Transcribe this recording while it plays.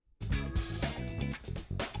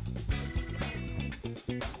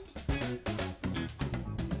Whispers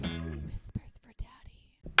for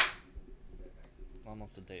Daddy.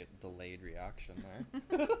 Almost a delayed reaction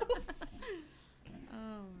there.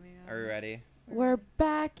 Oh man. Are we ready? We're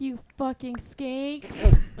back, you fucking skanks.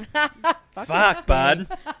 Fuck, bud.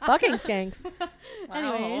 Fucking skanks.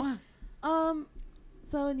 Anyways,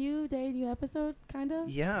 so new day, new episode, kind of.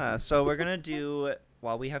 Yeah, so we're gonna do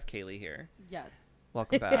while we have Kaylee here. Yes.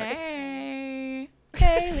 Welcome back. Hey.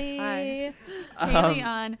 Kaylee. Kaylee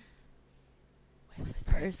on.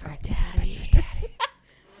 Whispers for Daddy. You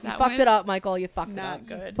That fucked was it up, Michael. You fucked it Not up.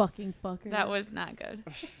 good. Fucking fucker. That was not good.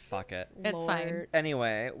 Fuck it. It's fine. Lord.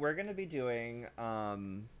 Anyway, we're gonna be doing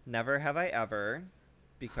Never Have I Ever,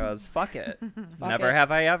 because fuck it. Never it.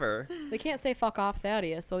 have I ever. We can't say fuck off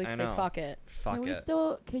Thaddeus, but we I can say know. fuck it. Fuck Can we it.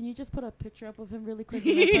 still? Can you just put a picture up of him really quick?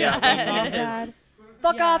 Yeah. Dad.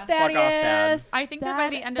 Fuck Yeah. off Fuck off, Dad. Thaddeus. I think that by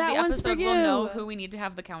That- the end of that the one's for episode, we'll know you. who we need to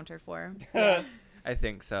have the counter for. I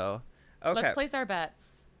think so. Okay. Let's place our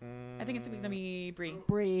bets. I think it's gonna be Bree.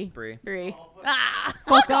 Bree. Bree. Bree. Ah!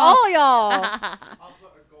 Fuck all y'all. I'll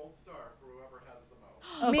put a gold star for whoever has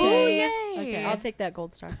the most. Me. Okay. I'll take that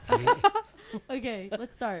gold star. Okay,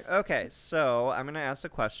 let's start. Okay, so I'm gonna ask the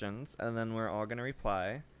questions, and then we're all gonna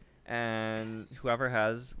reply, and whoever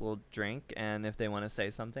has will drink, and if they want to say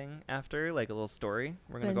something after, like a little story,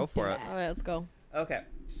 we're gonna Then go for do it. it. All right, let's go. Okay,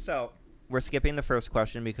 so we're skipping the first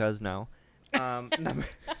question because no. Number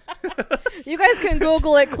You guys can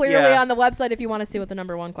Google it clearly Yeah. on the website if you want to see what the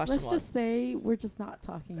number one question Let's was. just say we're just not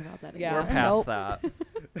talking about that Yeah. anymore. we're past Nope.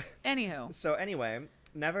 that. Anywho, So anyway,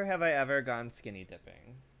 never have I ever gone skinny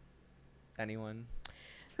dipping. Anyone?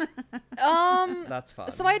 That's fun.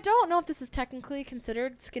 So I don't know if this is technically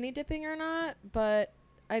considered skinny dipping or not, but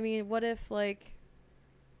I mean, what if like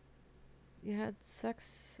you had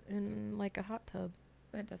sex in like a hot tub?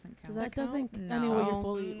 that doesn't count. Does That count? doesn't. I No. mean, when you're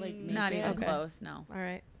fully like naked. Not even Okay. close. No. All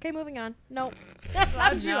right. Okay, moving on. Nope.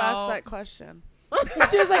 Glad you No. asked that question.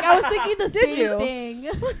 She was like, I was thinking the Did same you? thing.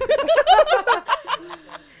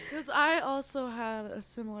 Because I also had a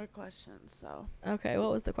similar question, so. Okay,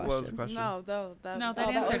 what was the question? What was the question? No, that No, was that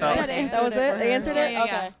Oh, answered was it. it. That was it? They answered it? Yeah,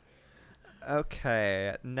 Okay. yeah.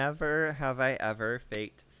 Okay, never have I ever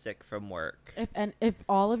faked sick from work. If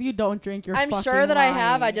all of you don't drink, you're. I'm fucking sure that I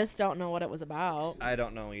have. I lying. just don't know what it was about. I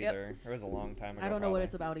don't know either. It was a long time ago. I don't know what probably.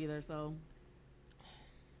 it's about either. So.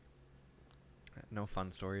 No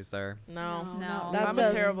fun stories there. No. No. That's I'm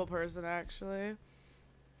just- a terrible person, actually.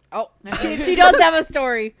 Oh, she does have a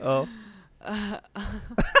story. Oh.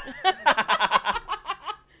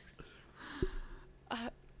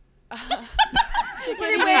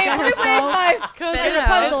 Pretty wave my Because Spit it favorite out.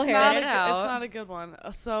 puzzle it's here. not, Spit it out. it's not a good one.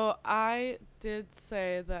 So I did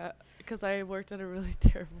say that because I worked at a really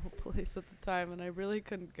terrible place at the time and I really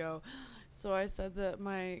couldn't go. So I said that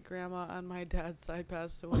my grandma on my dad's side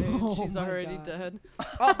passed away and Oh she's my already God. dead.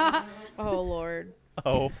 Oh Lord.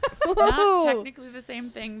 Oh. Not technically the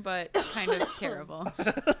same thing, but kind of terrible.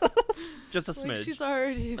 Just a Like smidge. she's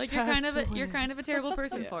already Like you're kind of a, passed you're away. kind of a terrible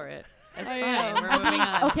person Yeah. for it. It's I fine. am. We're moving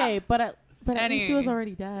on. Okay, but at least she was Any-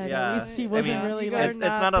 already dead. Yeah. At least she I wasn't mean, really you like. are it's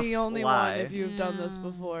not not a the only fly. one if you've done this Yeah.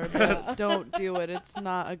 before, but don't do it. It's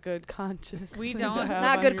not a good conscience. We thing don't- to have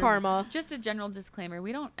Not on good your- karma. Just a general disclaimer: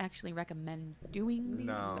 we don't actually recommend doing these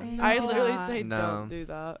No. things. I literally Yeah. say No. don't do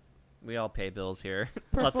that. We all pay bills here.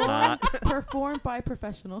 Let's performed, not. performed by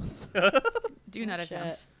professionals. Do not Oh, shit.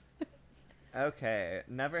 attempt. Okay.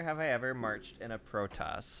 Never have I ever marched in a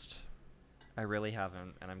protest. I really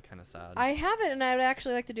haven't, and I'm kind of sad. I haven't, and I would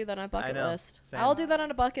actually like to do that on a bucket know. list. Same. I'll do that on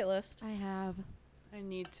a bucket list. I have. I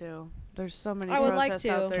need to. There's so many I would like protests to.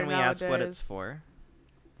 out there Can we nowadays. ask what it's for?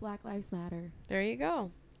 Black Lives Matter. There you go.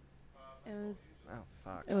 It was. Oh,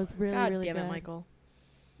 fuck. It was really God really damn good. it, Michael.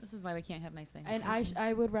 This is why we can't have nice things. And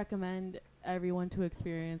I would recommend everyone to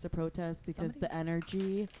experience a protest because the Somebody's-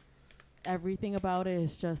 energy, everything about it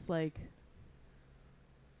is just like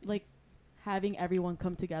having everyone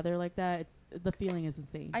come together like that. It's the feeling is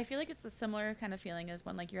insane. I feel like it's a similar kind of feeling as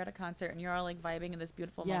when like you're at a concert and you're all like vibing in this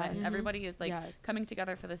beautiful moment Yes. and everybody is like Yes. coming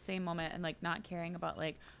together for the same moment and like not caring about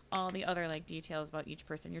like all the other like details about each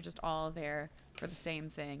person. You're just all there for the same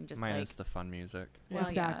thing. Just Minus like the fun music. well,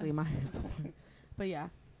 exactly. yeah. Mine is. But yeah.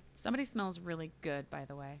 Somebody smells really good, by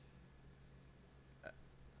the way.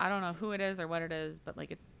 I don't know who it is or what it is, but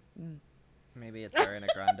like it's. Maybe it's Ariana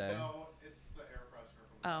Grande. No, it's the air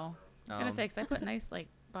freshener from Oh, I was gonna Um. say because I put nice like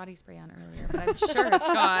body spray on earlier, but I'm sure it's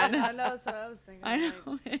gone. I know that's what I was thinking. I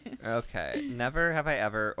like, know. Okay. Never have I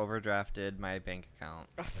ever overdrafted my bank account.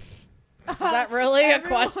 Is that really a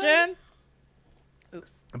question?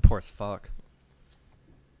 Oops. I'm poor as fuck.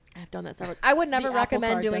 I've done that several. I would never The Apple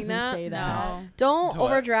recommend Card doing doesn't that. say that. No. Don't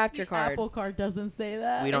What? overdraft your The card. Apple Card doesn't say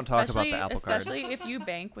that. We don't talk about the Especially- Apple Card. Especially if you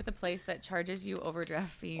bank with a place that charges you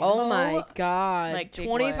overdraft fees. Oh my god! Like big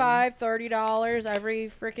 $25, ones. $30 every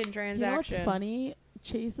freaking You transaction. know what's funny?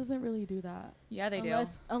 Chase doesn't really do that. Yeah, they do.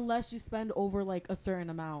 Unless you spend over like a certain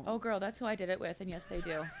amount. Oh, girl, that's who I did it with, and yes, they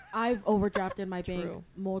do. I've overdrafted my bank True.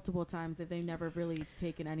 multiple times if they've never really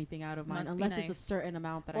taken anything out of mine, Must be unless it's nice. a certain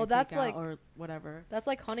amount that Well, I that's take out like- or whatever. That's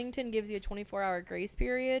like Huntington gives you a 24-hour grace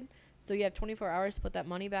period. So you have 24 hours to put that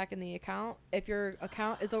money back in the account. If your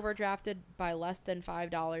account is overdrafted by less than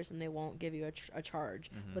 $5, then they won't give you a charge,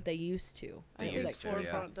 Mhm. but they used to. They I And it was think used to, yeah.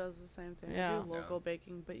 Forefront does the same thing. Yeah. They do local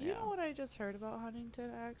baking. But you Yeah. know what I just heard about Huntington,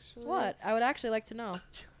 actually? What? I would actually like to know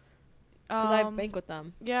because I Um, bank with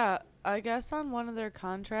them. Yeah, I guess on one of their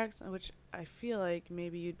contracts, which I feel like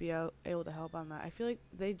maybe you'd be able to help on that. I feel like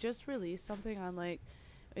they just released something on like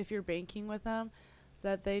if you're banking with them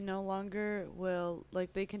that they no longer will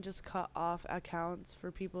like they can just cut off accounts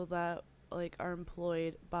for people that like are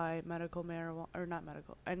employed by medical marijuana or not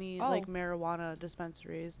medical any like Oh. marijuana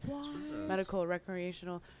dispensaries, Jesus. medical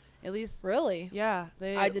recreational, at least. Really? Yeah,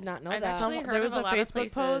 they. I did not know I've that. actually heard There of was a a lot of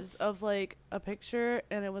Facebook post places. of like a picture,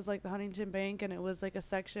 and it was like the Huntington Bank, and it was like a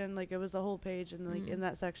section, like it was a whole page, and like Mm. in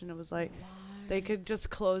that section, it was like they could just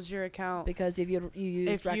close your account because if you use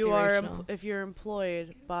if you are recreational. if you're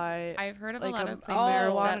employed by I've heard of like a lot a of places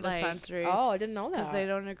marijuana that like dispensary Oh, I didn't know because that. they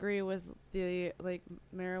don't agree with the like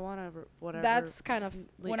marijuana or whatever. That's kind of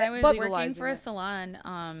when I was working for a salon,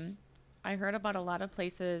 I heard about a lot of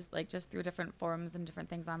places, like just through different forums and different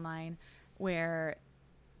things online, where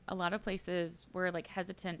a lot of places were like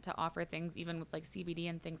hesitant to offer things, even with like CBD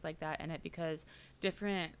and things like that in it, because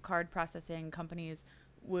different card processing companies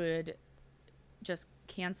would just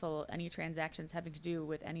cancel any transactions having to do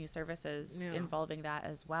with any services Yeah. involving that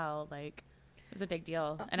as well. Like, it was a big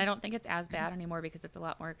deal. And I don't think it's as bad anymore because it's a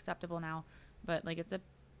lot more acceptable now, but like it's a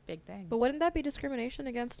big thing. But wouldn't that be discrimination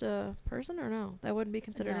against a person or no? That wouldn't be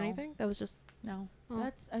considered No. anything. That was just No.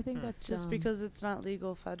 I think Hmm. that's just dumb. because it's not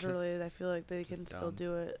legal federally. I feel like they just can still dumb.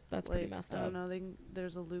 do it. That's like, pretty messed I up. don't know.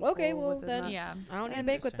 There's a loophole. Okay, well, within then- that. Yeah. I don't need to And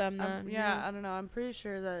bank with them then. Yeah, I don't know. I'm pretty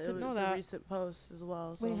sure that it Didn't know was that. a recent post as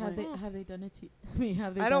well. So Wait, I'm have like, they done it to? I mean,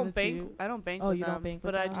 have they? I done don't it to bank. you? I don't bank Oh, with you them. don't bank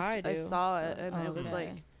but with I them? just I I do. saw it and Oh, it was okay.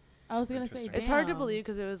 like I was gonna say Interesting. it's hard to damn. believe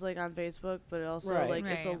because it was like on Facebook, but also Right. like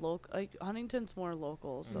it's a Right. local. Like Huntington's more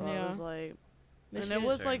local, so Yeah. I was like, and Michigan- it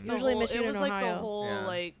was like the Usually whole. Michigan It was and like the Ohio. whole Yeah.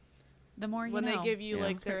 like The more you when know. they give you Yeah.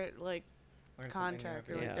 like their like Learn something new contract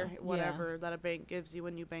or every like day. their whatever that a bank gives you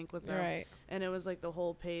when you bank with them, Right. and it was like the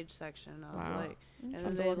whole page section. I was Wow. like, and Have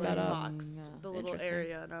then to they look that like up. boxed the little Interesting.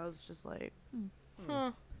 area, and I was just like,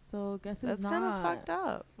 Huh. So guess who's that's not? kind of fucked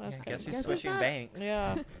up. That's Yeah, kinda guess who's Guess it's switching not- banks?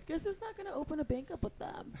 Yeah. Guess who's not gonna open a bank up with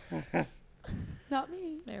them? Not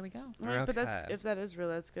me. There we go. Right, but that's Okay. if that is real,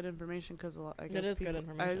 that's good information because a lot. I It guess is good people-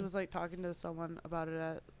 information. I was like talking to someone about it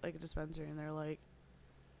at like a dispensary, and they're like,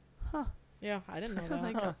 "Huh," Yeah, I didn't know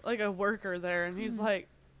that. like a worker there, and he's like,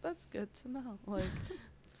 "That's good to know." Like,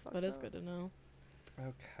 it's fucked That is up. good to know.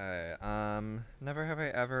 Okay. Never have I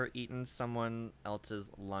ever eaten someone else's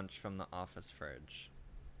lunch from the office fridge.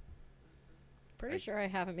 Pretty I- sure I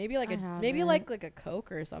haven't. Maybe like I maybe haven't. like a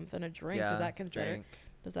Coke or something, a drink. Yeah, Does that consider? drink.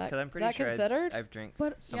 Does that? Because I'm Is pretty that sure considered? I've drank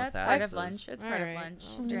But some Yeah, of it's part of Thaddeus's. lunch. It's part of Alright. lunch.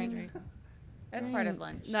 I'll Drink. That's part of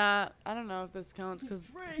lunch. Nah, I don't know if this counts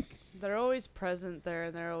because they're always present there,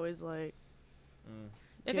 and they're always like, Mm.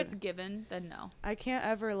 If Yeah. it's given, then no. I can't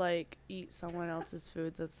ever like eat someone else's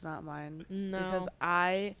food that's not mine No. because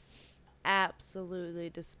I absolutely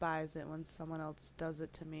despise it when someone else does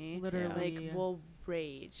it to me. Literally. Like, will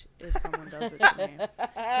rage if someone does it to me. The It's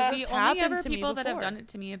only happened ever to me people that have before. done it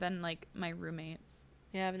to me have been like my roommates.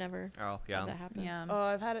 Yeah, I've never Oh, had yeah. that happen. Yeah. Oh,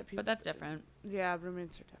 I've had it. But that's different. Yeah,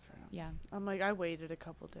 roommates are different. Yeah. I'm like, I waited a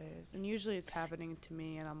couple days, and usually it's happening to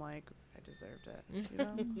me, and I'm like, I deserved it. You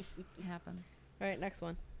know? It happens. All right, next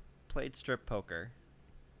one. Played strip poker.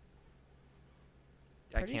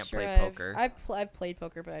 Pretty I can't sure play I've- poker. I've played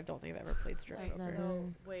poker, but I don't think I've ever played strip Right. poker. Never.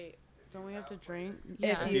 Wait, don't we have to drink?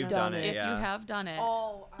 Yeah. If you've done it, If yeah. you have done it.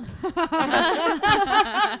 Oh,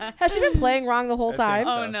 Has she been playing wrong the whole I time?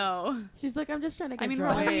 think Oh so. no. She's like, I'm just trying to get I mean,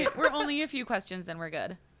 drunk. we're only a few questions and we're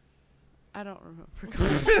good. I don't remember.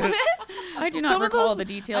 I do Some not of recall those- the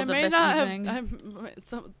details I of may this not evening. have.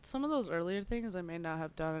 Some of those earlier things I may not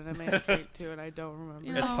have done, and I may have drank too, and I don't remember.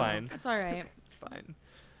 You It's know, fine. It's all right. It's fine.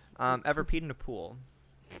 Ever peed in a pool?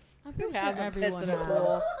 I'm Who pretty sure hasn't pissed everyone in a has.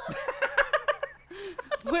 pool?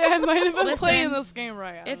 Wait, I might have been playing Listen, this game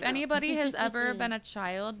right. I If don't know. anybody has ever been a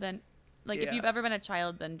child, then if Yeah. you've ever been a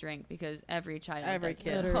child, then drink because every child Every does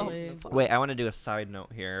kid. this. Literally. Wait, I want to do a side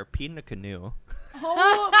note here. Peed in a canoe.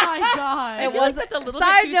 Oh my god. It feel like was that's a little bit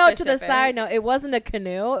side too note to the specific. side note. It wasn't a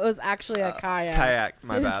canoe. It was actually a kayak. Kayak,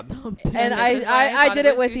 my It's bad. dumb And bitch. This is why I thought did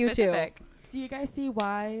it was with too you too. specific. Do you guys see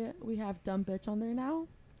why we have dumb bitch on there now?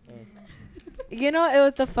 You know, it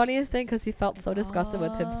was the funniest thing because he felt so disgusted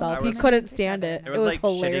with I himself. He was- couldn't stand it. It was like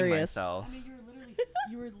shitting hilarious. myself. I mean,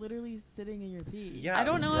 you were literally sitting in your pee. Yeah, I it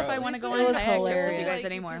don't was know if I gross. want to go It on was kayak trips with you hilarious. guys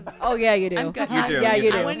anymore. Oh yeah, you do. I'm good. You do, Yeah, you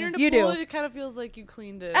you do. do. When you're in the You pool, do. it kind of feels like you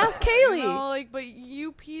cleaned it. Ask You Kaylee. know, like, but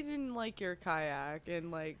you peed in like your kayak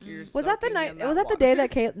and like you're. Was that the soaking night? in Was that the day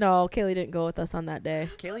that Kaylee? No, Kaylee didn't go with us on that day.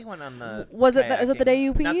 Kaylee went on the. Was it? Is it the kayaking. day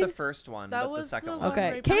you Not the peed? first one, That but the was second the one. one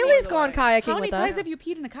Okay, right Kaylee's before gone the kayaking How many with times us. have you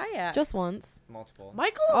peed in a kayak? Just once. Multiple.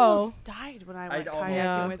 Michael Oh. almost died when I went almost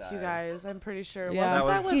kayaking did with you that. guys. I'm pretty sure. Yeah. Wasn't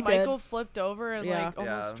That that was- when He did. Michael flipped over and Yeah. like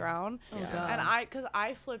almost Yeah. drowned? Oh Yeah. god. And cause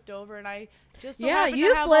I flipped over and I just so Yeah, happened you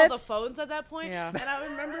to have all the flipped. phones at that point. Yeah. And I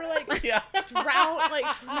remember like Yeah.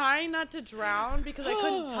 trying not to drown because I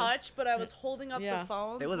couldn't touch, but I was holding up Yeah. the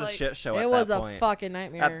phones. It was a like, shit show It at was that a point. fucking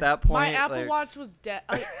nightmare. At that point, My Apple like, Watch was dead.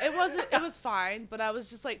 Like, it wasn't. It was fine, but I was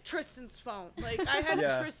just like Tristan's phone. Like I had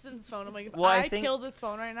Yeah. Tristan's phone. I'm like, if Well, I I think- kill this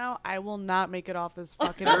phone right now, I will not make it off this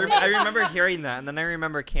fucking. I remember hearing that, and then I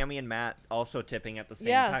remember Cammy and Matt also tipping at the same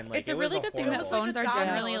Yes. time. Like, It's a it was really good thing that horrible- phone- phones are It was like a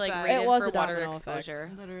generally domino like effect. rated It was for a water domino effect.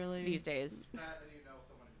 exposure Literally. these days. That and you know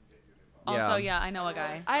someone who can get you a new phone. Yeah. Also, yeah, I know a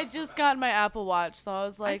guy. I just got my Apple Watch, so I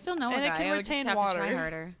was like, I still know a and it guy. can I would just retain have water. to try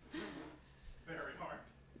harder. Very hard.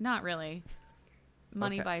 Not really.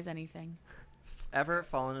 Money Okay. buys anything. Ever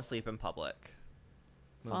fallen asleep in public?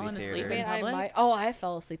 Fallen Movie asleep theater. in public? I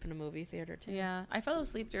fell asleep in a movie theater too. Yeah, I fell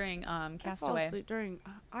asleep during I fell Castaway. asleep during.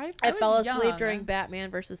 I I was fell asleep young. during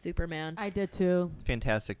Batman versus Superman. I did too.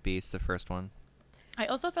 Fantastic Beasts, the first one. I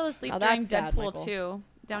also fell asleep Now during that's sad, Deadpool Michael. 2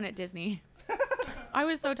 down at Disney. I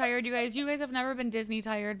was so tired, you guys. You guys have never been Disney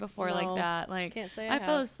tired before No, like that. Like Can't say I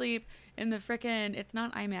fell have. asleep in the frickin' it's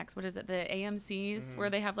not IMAX, what is it? The AMCs where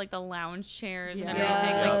they have like the lounge chairs and everything.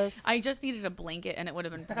 Like Yes. I just needed a blanket and it would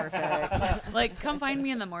have been perfect. Like come find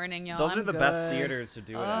me in the morning, y'all. Those I'm are the best good. theaters to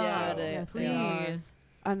do it Oh, at. Yeah, too. it is. Yes, they are. Please.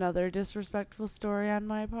 Another disrespectful story on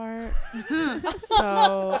my part.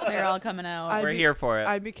 So They're all coming out. We're here for it.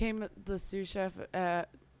 I became the sous chef at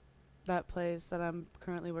that place that I'm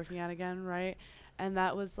currently working at again, right? And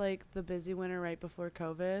that was like the busy winter right before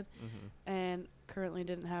COVID, and currently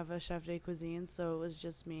didn't have a chef de cuisine, so it was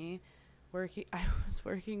just me working. I was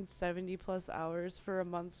working 70 plus hours for a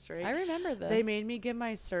month straight. I remember this. They made me get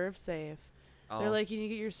my serve safe. They're Oh. like, you need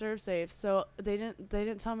to get your serve safe. So they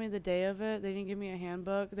didn't tell me the day of it. They didn't give me a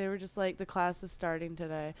handbook. They were just like, the class is starting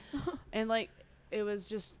today, and like it was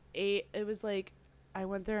just 8. It was like I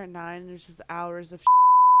went there at 9. And it was just hours of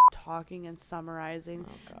talking and summarizing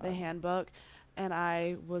Oh, the God. handbook, and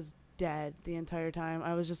I was dead the entire time.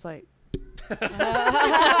 I was just like,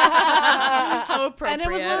 How appropriate. and it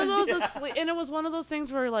was one of those asleep, and it was one of those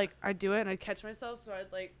things where like I'd do it and I'd catch myself, so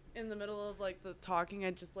I'd like in the middle of like the talking,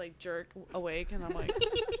 I'd just like jerk awake, and I'm like,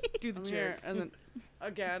 do the I'm here. jerk. And then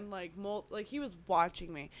again, like like he was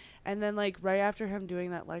watching me, and then like right after him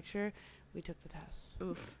doing that lecture, we took the test.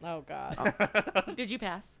 Oof. Oh God. Did you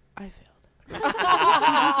pass? I failed.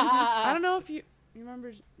 I don't know if you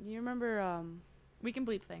remember. You remember We can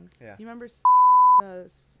bleep things. Yeah. you remember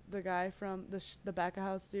the guy from the back of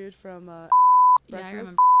house dude from Yeah, I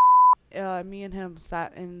Breakfast? remember. Me and him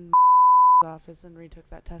sat in office and retook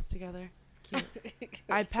that test together. Cute.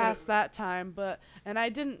 I passed that time, and I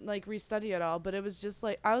didn't like restudy at all, but it was just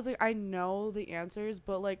like I was like I know the answers,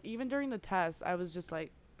 but like even during the test I was just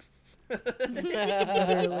like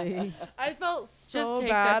Literally. I felt so Just take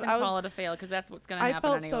bad. this and I was call it a fail because that's what's gonna I happen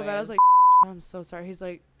felt anyways. so bad. I was like I'm so sorry. He's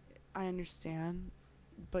like I understand,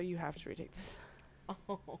 but you have to retake this.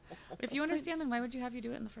 if you understand, then why would you have you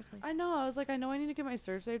do it in the first place? I know. I was like, I know I need to get my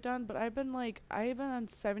serve safe done, but I've been on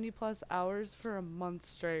 70 plus hours for a month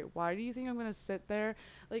straight. Why do you think I'm gonna sit there?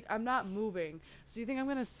 Like I'm not moving. So you think I'm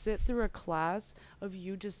gonna sit through a class of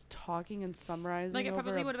you just talking and summarizing? Like it over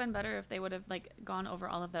probably a- would have been better if they would have like gone over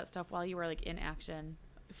all of that stuff while you were like in action.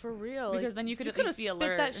 for real. Because like, then you could at coulda least be spit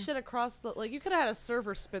alert. that shit across the like. You could have had a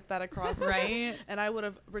server spit that across, Right? and I would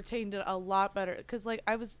have retained it a lot better. Cause like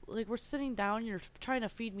I was like, we're sitting down. You're trying to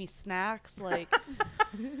feed me snacks. Like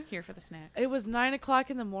Here for the snacks. it was 9 o'clock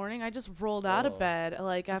in the morning. I just rolled out of Oh. bed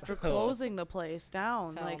like after closing the place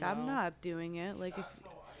down. Hell Like I'm no. not doing it. Like if,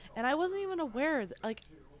 and I wasn't even aware. Like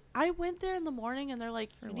I went there in the morning and they're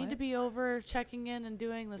like, For you need to what? be over checking in and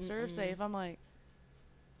doing the serve safe. I'm like,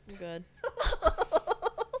 I'm good.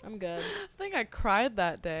 I'm good. I think I cried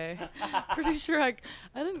that day. Pretty sure I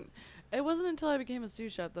didn't. It wasn't until I became a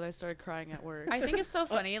sous chef that I started crying at work. I think it's so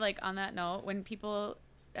funny. Like on that note, when people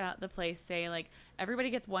at the place say like everybody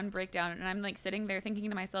gets one breakdown, and I'm like sitting there thinking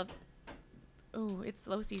to myself, oh, it's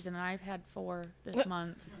slow season and I've had 4 this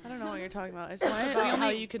month. I don't know what you're talking about. It's just What? about We how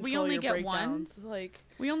only- you we control only your get one? breakdowns. Like,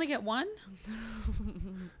 We only get one?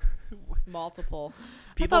 Multiple.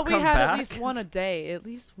 People I thought we come had back. at least one a day. At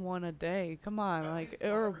least one a day. Come on, like,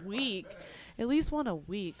 or a week. At least one a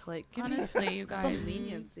week. Like, give me Honestly, you some guys.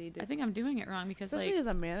 leniency, dude. I think I'm doing it wrong because Especially like as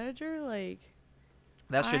a manager, like,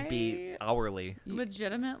 That should be I- hourly.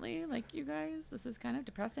 legitimately, like you guys, this is kind of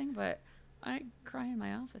depressing, but I cry in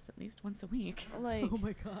my office at least once a week. like, Oh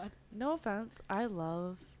my god. no offense, I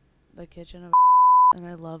love the kitchen of and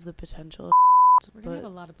I love the potential of We're gonna have a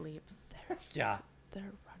but lot of bleeps. Yeah.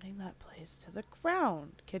 they're running that place to the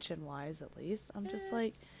ground, kitchen wise at least. I'm just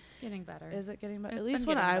like, It's getting better. is it getting better? At It's least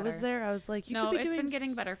been when getting I was better. there, I was like, you no, could be it's doing been getting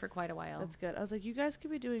s- better for quite a while. That's good. I was like, you guys could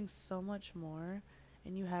be doing so much more,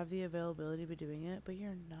 and you have the availability to be doing it, but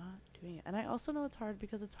you're not doing it. And I also know it's hard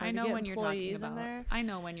because it's hard I know to get when you're talking employees about. in there. I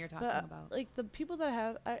know when you're talking But about. like the people that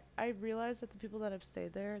have, I realize that the people that have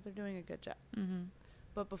stayed there, they're doing a good job. Mm-hmm.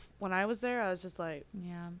 But when I was there, I was just like,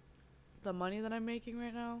 Yeah. the money that I'm making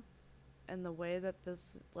right now, and the way that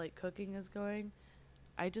this like cooking is going,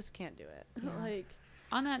 I just can't do it. Yeah. Like,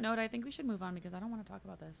 On that note, I think we should move on because I don't want to talk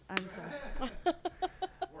about this. I'm sorry.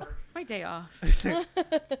 It's my day off.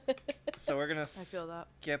 So we're gonna I feel that.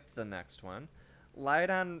 skip the next one. Lied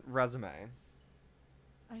on resume.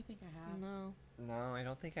 I think I have. No. No, I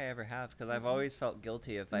don't think I ever have because I've always felt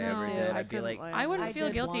guilty if I No. ever Me did. too. I'd be couldn't like, lie I on wouldn't that. feel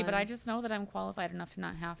did guilty, but I once. just know that I'm qualified enough to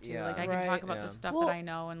not have to. Yeah. Like I Right. can talk about Yeah. the stuff Well, that I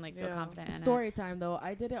know and like feel yeah. confident in Story time though.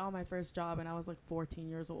 I did it on my first job and I was like 14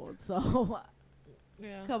 years old. So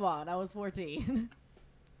Yeah. come on, I was 14.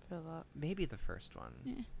 Feel that. maybe the first one.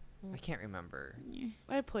 Eh. I can't remember. it. Yeah.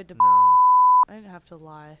 I played the. No. I didn't have to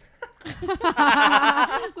lie.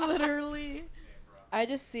 Literally. I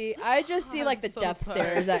just see like the I'm so death sorry.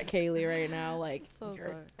 stares at Kaylee right now. Like So you're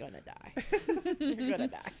sorry. gonna die. You're gonna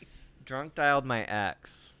die. Drunk dialed my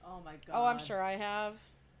ex. Oh my god. Oh, I'm sure I have.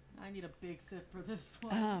 I need a big sip for this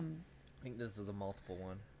one. I think this is a multiple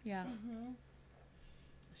one. Yeah.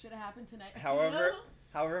 Should have happened tonight.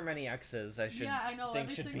 However many exes I should yeah, I know. think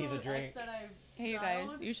Every should be single the drink. ex that I've Hey, you guys,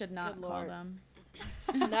 dialed- you should not Good call Lord. them.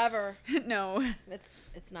 Never. No.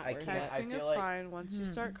 It's not I worth can't- it. I Texting feel is like- fine once you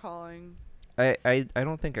start calling. I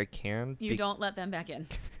don't think I can. You don't let them back in.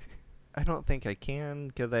 I don't think I can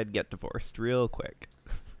because I'd get divorced real quick.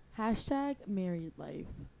 Hashtag married life.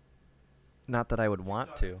 Not that I would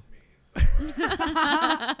want Done to. it me,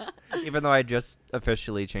 so. Even though I just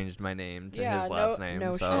officially changed my name to Yeah, his no- last name.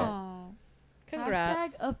 no so shit. Oh.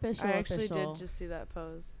 Congrats. Hashtag official. I actually official. did just see that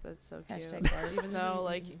post. That's so cute. Hashtag Barbie. Even though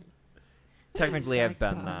like technically I've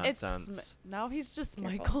been Hashtag that it's since. now he's just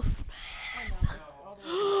Careful. Michael Smith.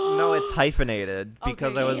 No, it's hyphenated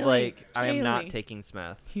because Okay, I was Kaylee, like, I am not Kaylee. taking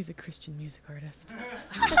Smith. He's a Christian music artist.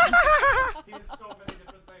 He's so many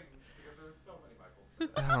different things because there's so many Michael Smith.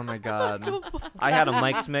 Oh my god. I had a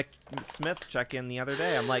Mike Smith check in the other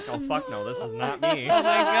day. I'm like, oh fuck no, this is not me. Oh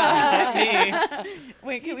my god. Not me.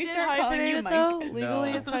 Wait, can we did start calling hyphenate you it, Mike? though? Legally, No,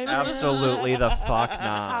 it's hyphenated. absolutely the fuck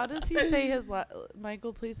How not. does he say his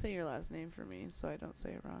Michael, please say your last name for me so I don't say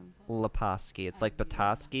it wrong. Leposki. It's like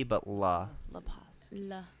Batoski, but La. Lapos.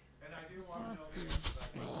 La. And I do want to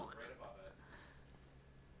know that right above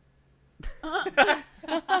it.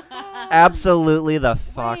 Absolutely the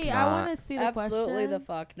fuck Wait, I not. want to see the Absolutely the question.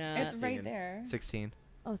 fuck not. It's right 16. there. 16.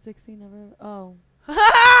 Oh, 16 never. Oh.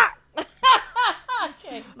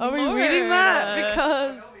 Okay. Are we reading that? I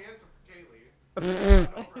Because know the answer for Kaylee. I don't know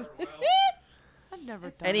for everyone else. I've never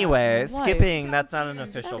done that Anyway, in my life. skipping. That's not an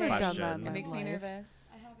official I've never done that question. in It my makes me life. nervous.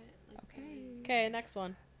 I have it. Okay. Okay, next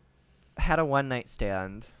one. Had a one night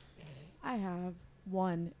stand. I have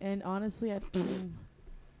one, and honestly, I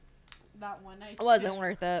that one night. It wasn't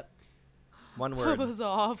worth it. One That word. was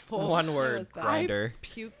awful. One word. was bad. Grinder.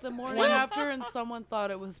 Puked the morning after and someone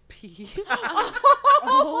thought it was pee.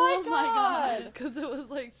 Oh my god. Because it was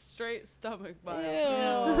like straight stomach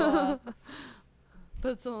bile. Ew.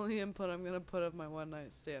 That's the only input I'm going to put of my one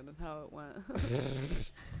night stand and how it went.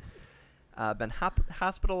 Been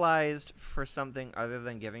hospitalized for something other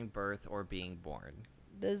than giving birth or being born.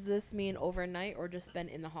 Does this mean overnight or just been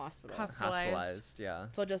in the hospital? Hospitalized. Yeah.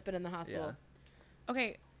 So just been in the hospital.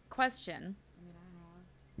 Okay, question.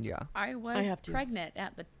 Yeah. I was have to. pregnant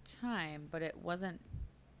at the time, but it wasn't.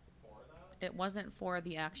 It wasn't for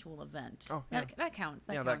the actual event. Oh, That counts.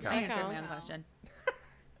 That Yeah, that counts. I counts. answered my own Counts. question.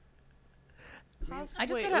 Hos- I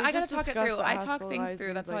just wait, gotta. we I gotta talk it discussed through. that I talk things hospitalized through.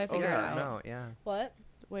 means, That's how I like, figure it Yeah. out. No. Yeah. What?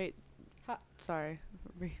 Wait. Ha- Sorry.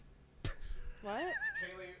 What? Kaylee,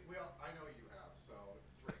 I know you have, so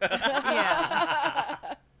drink.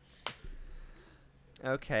 Yeah.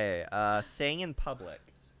 Okay. Saying in public.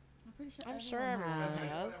 I'm pretty sure. I'm everyone sure everyone has. Has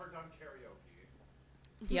has. anyone ever done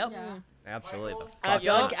karaoke? Yep. Yeah. Absolutely. The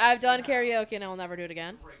Michael? fuck. I've done karaoke and I will never do it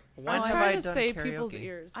again. Drink. When I'm have trying I to done save karaoke? people's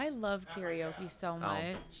ears. I love karaoke so Oh.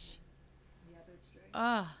 much.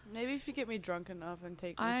 Ah, Maybe if you get me drunk enough and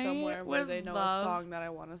take me I somewhere where would they know love- a song that I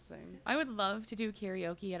want to sing. I would love to do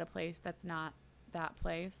karaoke at a place that's not that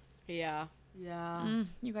place. Yeah. Yeah.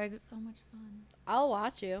 You guys, it's so much fun. I'll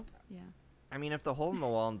watch you. Yeah. I mean, if the Hole in the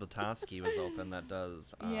Wall in Petoskey was open, that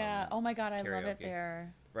does. Yeah. Oh my God, I love it karaoke.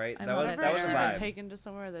 there. Right. I That love was it I've that was a there. actually vibe. been taken to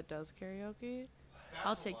somewhere that does karaoke.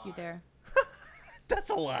 I'll That's a take you lie. there. That's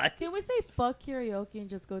a lot. Can we say fuck karaoke and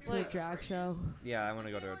just go to a drag show? Yeah, I want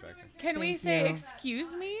to go to a drag. Can we Thank say, you.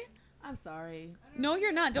 excuse me? I'm sorry. No,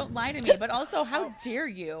 you're not. Don't lie to me. But also, how dare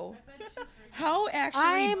you? How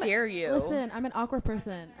actually dare you? Listen, I'm an awkward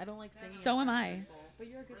person. I don't like singing. So am I. But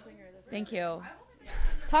you're a good singer. That's Thank you.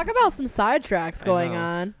 Talk about some sidetracks I going know.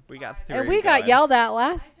 on. We got three. And we got going. yelled at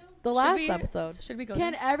the Should last we- episode. Should we go?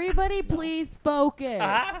 Can there? everybody please focus?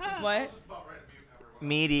 What? Just about ready to mute everyone.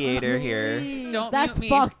 Mediator here. Please. Don't That's mute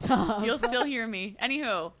me. fucked up. You'll still hear me.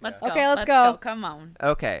 Anywho, let's go. Okay, let's go. Come on.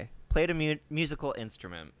 Okay. Played a musical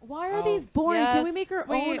instrument. Why are Oh, these boring? Can we yes. make our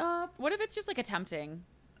Wait. own up? What if it's just like attempting?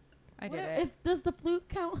 I What did if- it. does the flute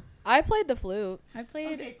count? I played the flute. I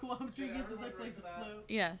played. cool. I'm Did everyone agree to that?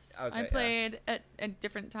 Yes. Okay, I yeah. played at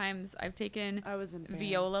different times. I've taken I was in band.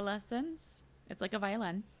 viola lessons. It's like a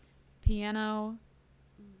violin. Piano.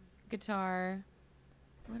 Guitar.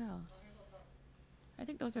 What else? I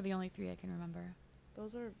think those are the only three I can remember.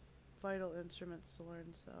 Those are vital instruments to learn.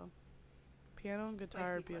 So, piano and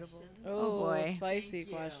guitar are beautiful. Oh, boy. Spicy Thank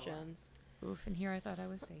you. questions. Oof, and here I thought I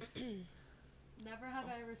was safe. Never have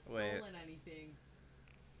I ever Wait. anything.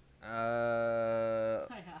 Uh,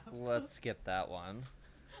 I have. let's skip that one.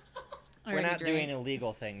 I We're already not drank. doing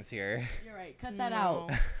illegal things here. You're right. Cut that out.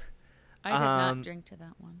 No. I did not Um, drink to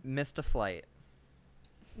that one. Missed a flight.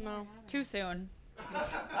 No. Too soon.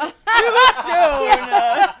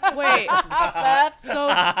 Wait, Beth. so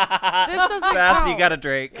this doesn't Beth, count. you got a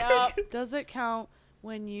drink. Does it count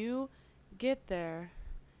when you get there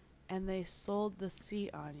and they sold the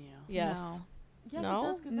seat on you? Yes. No. Yes, No? it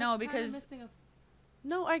does, 'cause No, that's kinda because- missing a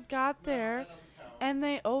No, I got there That doesn't count. and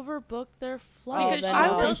they overbooked their flight. Because then she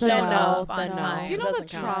no. still Then showed no. up on Then no. time. Do you know the Doesn't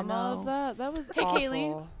count. trauma No. of that? That was Hey, awful.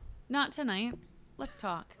 Kaylee. Not tonight. Let's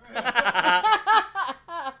talk.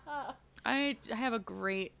 I have a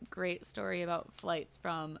great story about flights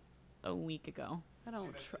from a week ago.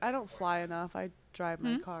 I don't fly enough. I drive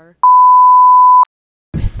my car.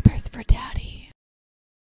 whispers for daddy.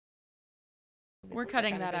 We're These are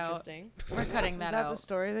cutting kind of that out. interesting. We're cutting Is that that out. the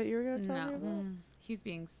story that you were gonna tell No, me about? he's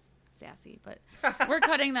being sassy, but we're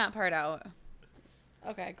cutting that part out.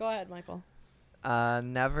 Okay, go ahead, Michael.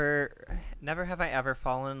 Never have I ever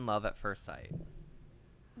fallen in love at first sight.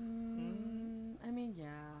 I mean, yeah.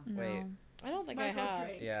 Wait. No. I don't think Michael, I have.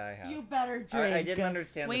 drink. Yeah, I have. You better drink. I didn't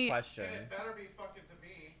understand Wait. the question. And it better be fucking to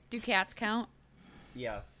me. Do cats count?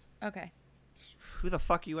 Yes. Okay. Who the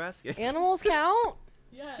fuck you asking? Animals count?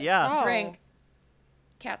 Yes. Yeah. Oh. Drink.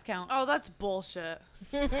 Cats count. Oh, that's bullshit.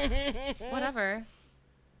 Whatever.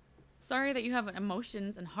 Sorry that you have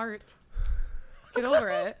emotions and heart. Get over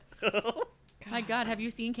it. My God, have you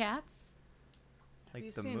seen Cats? Like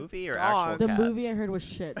you the seen movie or dogs? actual The cats? movie I heard was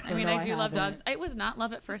shit. So I mean, no, I do love haven't. dogs. It was not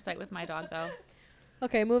love at first sight with my dog, though.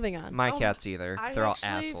 Okay, moving on. My Oh, cats either. I They're all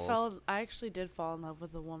actually assholes. I actually did fall in love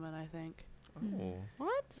with a woman. I think Oh,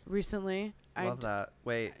 What? recently. love that.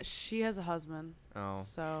 Wait. She has a husband, Oh,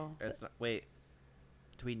 so it's not. Wait.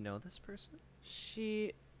 Do we know this person?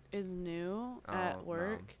 she is new Oh, at no.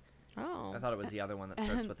 work. Oh. I thought it was the other one that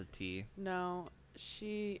starts And- with a T. No,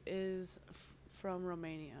 she is from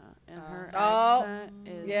Romania, and her Oh. accent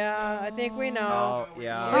is Yeah, I think we know. Oh,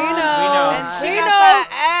 yeah. We Yeah. know. And she we got know. that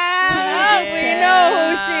ass. We know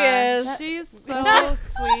who she is. She's so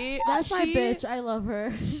sweet. That's my She- bitch. I love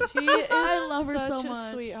her. She is I love her such so a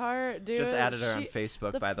much. sweetheart, dude. Just added her on She-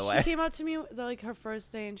 Facebook, the by f- the She way. came up to me like her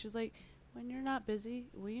first day, and she's like, "When you're not busy,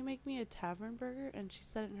 will you make me a tavern burger?" And she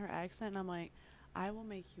said it in her accent, and I'm like, "I will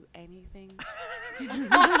make you anything that It's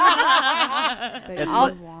you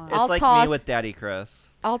like- want." It's I'll like toss- me with Daddy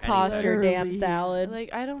Chris. I'll toss Anything. your damn Literally. salad.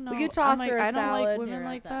 Like I don't know. Will you I'm toss like, her a I don't like salad? women Stare at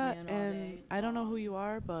like that that, man all and day. I don't know who you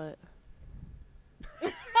are, but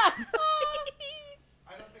I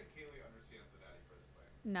don't think Kaylee understands the Daddy Chris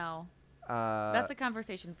thing. No. Uh, That's a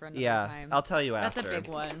conversation for another yeah. time. I'll tell you That's after. a big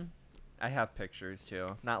one. I have pictures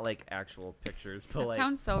too, not like actual pictures, but That like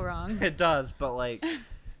sounds so wrong. it does, but like Daddy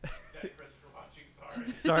Chris, if you're watching,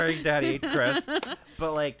 Sorry, Daddy Chris.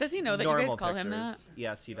 But like, Does he know that you guys normal call him that? pictures.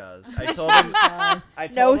 Yes, he does. I told him. Yes. I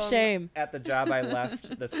No told him shame. at the job I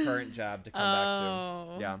left, this current job, to come Oh.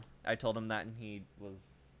 back to. Yeah, I told him that, and he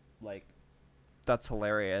was like, "That's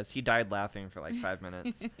hilarious." He died laughing for like 5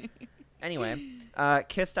 minutes. Anyway,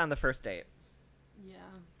 kissed on the first date. Yeah.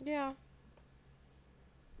 Yeah.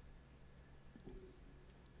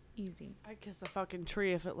 Easy. I'd kiss a fucking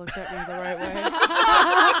tree if it looked at me the right way.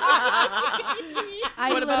 I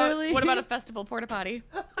What literally. about what about a festival porta potty?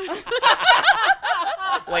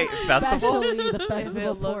 Wait, festival? Especially the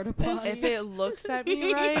festival look- porta potty. If it looks at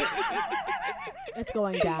me right, It's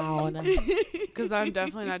going down. because I'm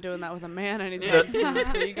definitely not doing that with a man anytime soon.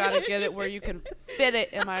 So you gotta get it where you can fit it.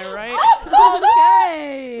 Am I right?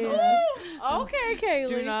 Okay. Okay,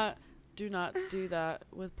 Kaylee. Do not do that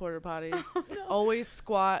with porta potties. Always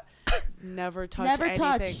squat. Never touch Never anything.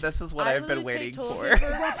 touch. This is what I I've been literally waiting take toilet for.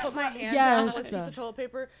 paper, put my hand down with a Yes. piece of toilet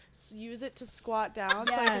paper, use it to squat down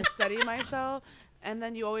so I can Yes. steady myself, and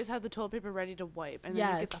then you always have the toilet paper ready to wipe, and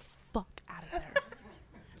then you get the Yes. fuck out of there.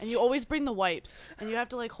 And you always bring the wipes, and you have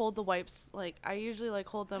to like hold the wipes. Like I usually like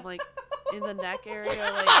hold them like in the neck area,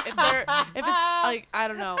 like if it's like I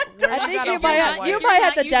don't know. Where I you think gotta you hold might, the ha- wipe. you You're might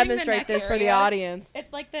have not to using the demonstrate neck this for the area. audience.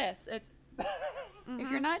 It's like this. It's if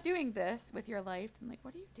you're not doing this with your life, then like,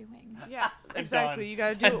 what are you doing? Yeah, exactly. done. You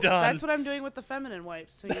gotta I'm do. done. That's what I'm doing with the feminine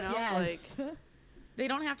wipes. So you know, like Yes. They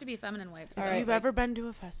don't have to be feminine wipes. All if right. you've ever been to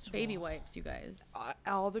a festival, Baby wipes, you guys.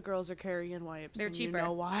 all the girls are carrying wipes. They're and cheaper. You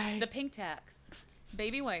know why? The pink tax.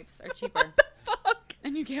 Baby wipes are cheaper.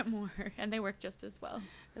 And you get more, and they work just as well.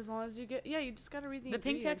 As long as you get, you just gotta read the The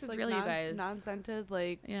pink tax ingredients, is like really, you guys. non-scented.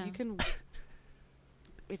 Like Yeah. you can,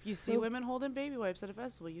 if you see women holding baby wipes at a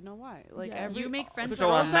festival, you know why. Like Yes. every You make friends So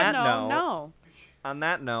with on them. that no, note- no. On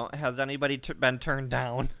that note, has anybody been turned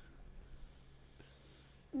down?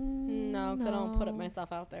 No, because I don't put it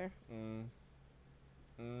myself out there.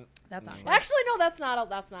 That's not. Actually, no, that's not.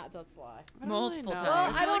 That's a lie. I don't Multiple know. times. Well,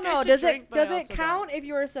 I I don't feel like know. should Does drink, it but I does it also count don't. if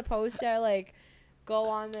you were supposed to like go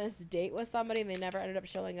on this date with somebody and they never ended up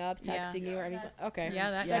showing up, Yeah. texting you or anything? Okay.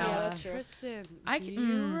 Yeah, that Yeah, counts. that's true. Tristan, I do c-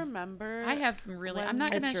 you remember? I have some really. I'm when-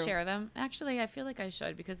 not It's gonna true. share them. Actually, I feel like I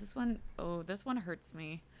should because this one hurts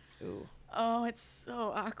me. Ooh. Oh, it's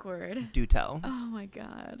so awkward. Do tell. Oh my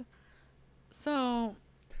god. So,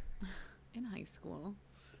 in high school,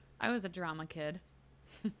 I was a drama kid.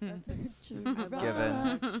 Given. Actually,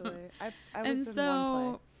 I was And in one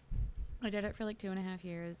so I did it for like 2.5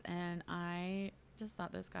 years, and I just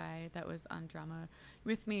thought this guy that was on drama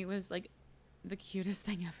with me was like the cutest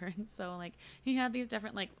thing ever. And so like he had these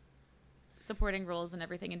different like supporting roles and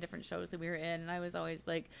everything in different shows that we were in, and I was always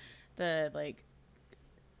like the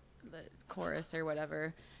chorus or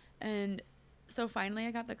whatever. And so finally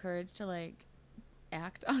I got the courage to like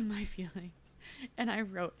act on my feelings, and I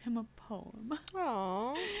wrote him a poem.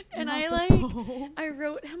 Aww. And I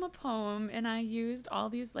wrote him a poem, and I used all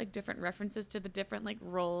these like different references to the different like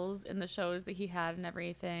roles in the shows that he had and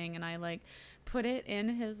everything, and I like put it in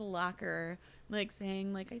his locker, like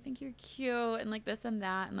saying like I think you're cute and like this and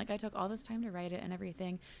that, and like I took all this time to write it and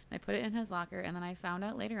everything, and I put it in his locker, and then I found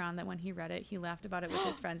out later on that when he read it, he laughed about it with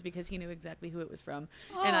his friends because he knew exactly who it was from,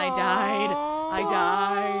 and I died.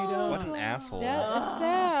 What an asshole. That is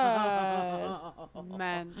sad. play.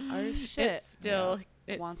 Men are shit. It still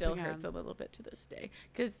Once hurts again. a little bit to this day.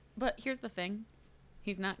 But here's the thing,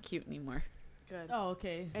 he's not cute anymore. Good. Oh,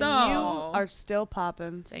 okay. And So- you are still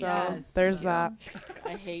popping. So Thank you. there's Thank that.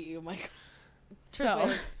 I hate you, Michael.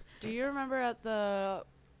 So Do you remember at the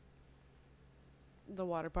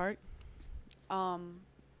water park?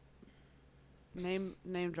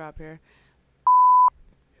 Name drop here.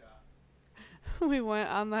 We went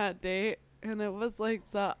on that date, and it was like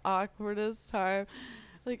the awkwardest time.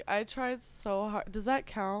 Like I tried so hard. Does that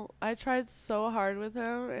count? I tried so hard with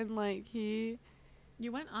him, and like he.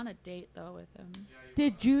 you went on a date though with him.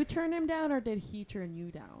 Did you turn him down or did he turn you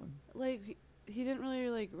down? Like he didn't really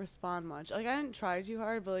like respond much. Like I didn't try too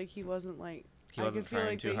hard, but like he wasn't like He I wasn't could feel trying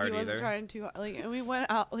like too that hard he wasn't either. trying too hard. Like and we went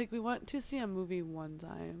out like we went to see a movie one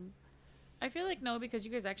time. I feel like no, because you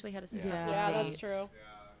guys actually had a successful Yeah, date. that's true. Yeah,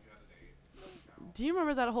 you had a date. Do you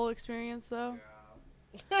remember that whole experience though?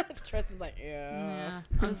 Tristan's like, yeah. Yeah,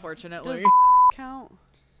 Does- unfortunately. Does count?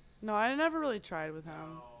 No, I never really tried with him.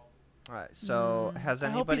 All right. So has I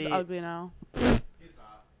hope he's anybody? ugly now. He's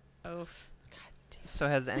not. Oof. So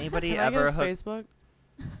has anybody Can I ever get hooked? his Facebook?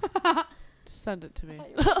 Just send it to me.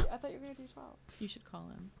 I thought you were gonna do 12. You should call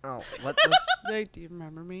him. Oh, what was? Like, do you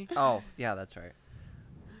remember me? Oh, yeah, that's right.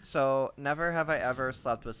 So never have I ever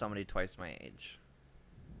slept with somebody twice my age.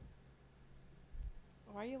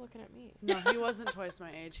 Why are you looking at me? No, he wasn't twice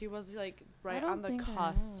my age. He was like right don't on the think I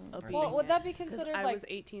cusp have. of Well, being. Well, would that be it. 'Cause considered I like was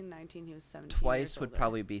 18, 19. He was 17. Twice years would older.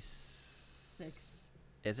 probably be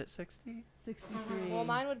Is it 60? 63. Well,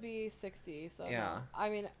 mine would be 60. So Yeah. no. I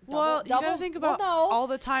mean, Well, double. you gotta think about well, no. all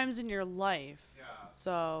the times in your life. Yeah.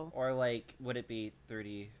 So, Or like, would it be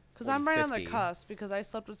 30? because I'm right on the 50? cusp, because I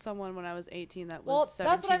slept with someone when I was 18 that was Well,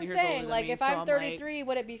 17 that's what I'm years older saying. than Like, me, if so I'm like, 33,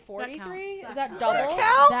 would it be 43? counts. Is that That double?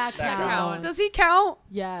 count? That That counts. counts. Does he count?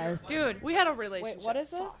 Yes. Dude, We had a relationship. Wait, what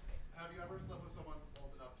is this? Have you ever slept with someone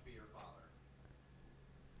old enough to be your father?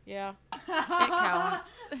 Yeah. it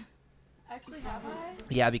counts. Actually, have I?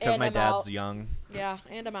 Yeah, because And my I'm dad's out. young. Yeah,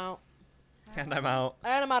 and I'm out. And I'm out.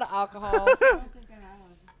 And I'm out of alcohol. I don't think I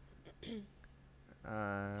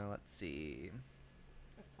have. Let's see.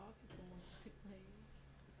 I've talked to someone twice my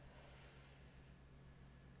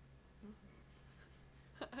age.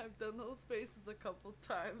 I've done those faces a couple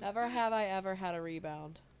times. Never have I ever had a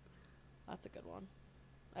rebound. That's a good one.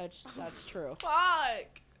 That's true.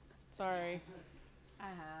 Fuck. Sorry. I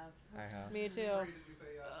have. I have. Me too. Did you say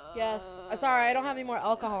yes? Yes. Sorry, I don't have any more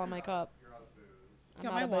alcohol in my cup. You're out of booze. I'm Got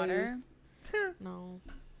out my of water? booze. No.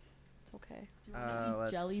 It's okay.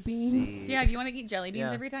 Let's jelly beans? see. Yeah, do you want to eat jelly beans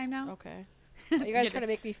Yeah. every time now? Okay. Are you guys You trying to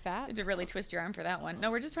make me fat? had to really twist your arm for that one. No,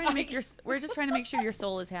 we're just trying to make we're just trying to make sure your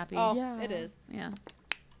soul is happy. Oh, Yeah. it is. Yeah.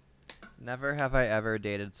 Never have I ever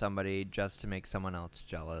dated somebody just to make someone else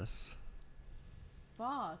jealous.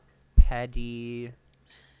 Fuck. Petty.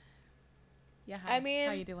 Yeah. I mean-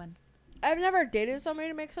 how you doing? I've never dated somebody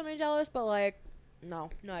to make somebody jealous, but like,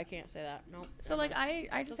 no, I can't say that. No. So like I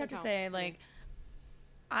just have to Doesn't say count. like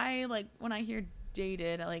I like when I hear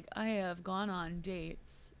dated, like I have gone on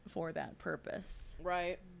dates for that purpose.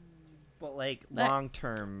 Right. But like That- long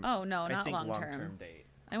term. Oh no, I not think long term. date.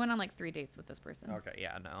 I went on like 3 dates with this person. Okay,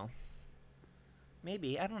 yeah, no.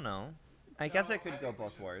 Maybe, I don't know. I guess it could go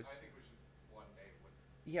both ways. I think we should one day with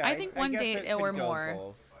Yeah, I think one guess date it could or go more.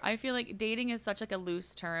 both. I feel like dating is such like a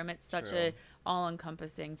loose term. It's such True. a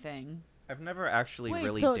all-encompassing thing. I've never actually Wait,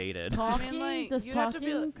 really so dated. I Talking? mean, like, does you'd have to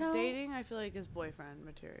talking be like, count? dating. I feel like is boyfriend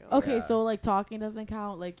material. Okay, Yeah. so like talking doesn't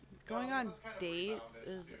count. Like, Going No, on that's kind of dates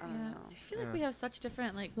reboundish, is too. I don't Yeah. know. I feel like Yeah. we have such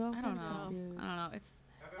different like So I don't know. confused. I don't know. It's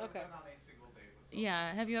Have you ever Okay. been on a single date with someone?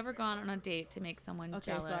 yeah. Have you ever gone on a date to make someone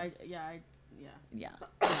okay, jealous? so Yeah. yeah,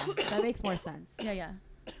 that makes more sense. Yeah. Yeah.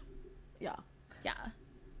 Yeah. Yeah.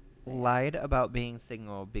 Lied about being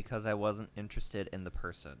single because I wasn't interested in the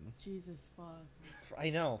person. Jesus fuck.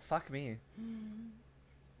 I know, fuck me.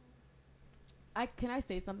 Can I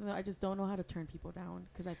say something though? I just don't know how to turn people down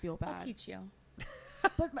because I feel I'll bad. teach you.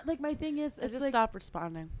 But like my thing is, I it's just like, stop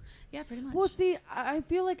responding. Yeah, pretty much. well, see, I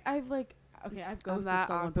feel like I've ghosted that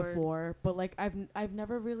someone awkward. before, but like I've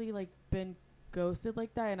never really like been ghosted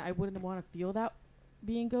like that, and I wouldn't want to feel that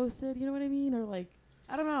being ghosted. You know what I mean? Or like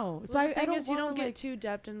I don't know. So Well, I the thing don't is, you don't wanna, get like, too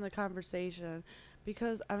depth in the conversation,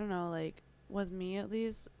 because I don't know, like with me at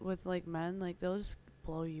least, with like men, like they'll just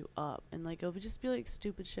blow you up, and like it'll just be like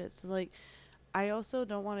stupid shit. So like, I also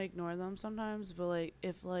don't want to ignore them sometimes, but like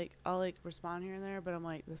if like I'll like respond here and there, but I'm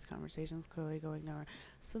like this conversation's clearly going nowhere.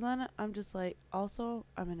 So then I'm just like, also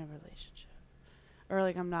I'm in a relationship, or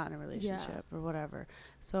like I'm not in a relationship or whatever.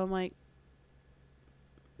 So I'm like,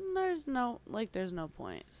 there's no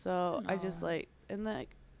point. So I just No. like, and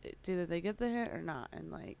like it's either they get the hint or not,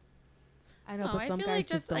 and like I know, No, but I some feel guys like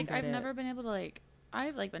just don't like get I've it. never been able to like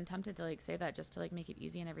I've like been tempted to like say that just to like make it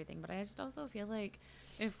easy and everything, but I just also feel like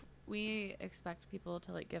if we expect people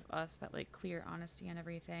to like give us that like clear honesty and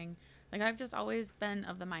everything, like I've just always been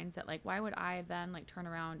of the mindset like why would I then like turn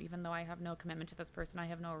around even though I have no commitment to this person, I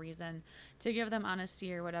have no reason to give them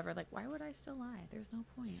honesty or whatever, like why would I still lie? There's no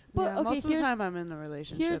point. But yeah, okay, most of the here's- time I'm in a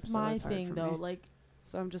relationship. Here's so my it's hard thing for though, me. like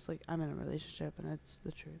So I'm just like, I'm in a relationship, and it's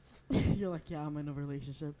the truth. you're like, yeah, I'm in a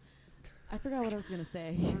relationship. I forgot what I was gonna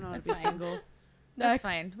say. I don't know how to That's be fine. single. That's Next.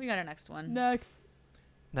 fine. We got our next one. Next.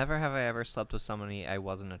 Never have I ever slept with somebody I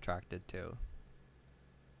wasn't attracted to.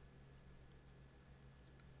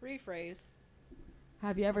 Rephrase.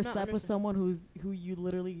 Have you ever I'm not slept with understand- someone who you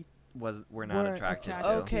literally? We're not Were attracted attracted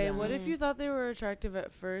to. to. Okay, them. what if you thought they were attractive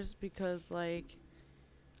at first because like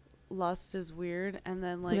lust is weird, and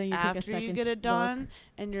then So like then you take a after you second get it look? done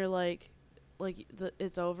and you're like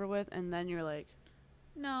it's over with, and then you're like,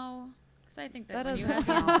 No, because I think That that, when you doesn't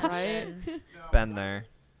have the count, right? intention- No, Been there.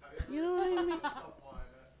 Have You know what I ever mean? slept with someone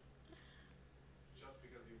just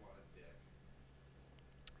because you want a dick?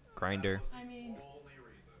 Grinder. That was I the mean- only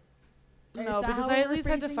reason. Is no, that because how I we're at least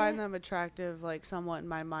had to phrasing find it? them attractive, like somewhat in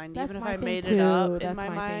my mind, That's even if my I thing made too. it up That's in my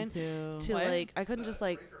mind thing too. to What? like I couldn't Is just that a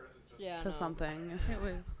like trick, or is it just Yeah. to no. something. It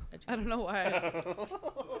was. I don't know why. so that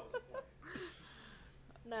was the point?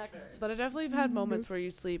 Next. But I definitely have had moments where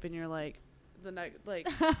you sleep and you're like, the night, like,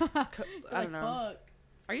 I don't know.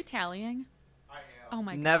 Are you tallying? I am. Oh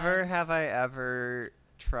my god. Never have I ever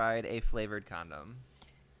tried a flavored condom.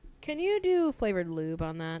 Can you do flavored lube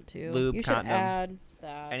on that too? Lube, you should condom. add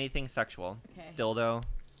that. Anything sexual. Okay. Dildo.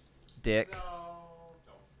 Dick. No,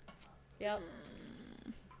 don't. Yep.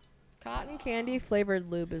 Cotton candy flavored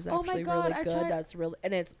lube is Oh my actually God, really I good. tried- That's really,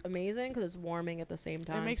 and it's amazing because it's warming at the same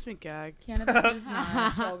time. It makes me gag. Cannabis is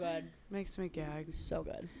not. so good. Makes me gag. So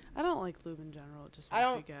good. I don't like lube in general. It just I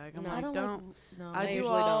makes me don't- gag. I'm no. like, I don't don't. like. No. I do usually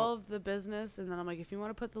don't. all of the business, and then I'm like, if you want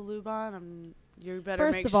to put the lube on, you better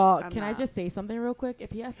First make of all, I'm can I not. just say something real quick? If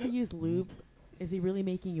he has to use lube, is he really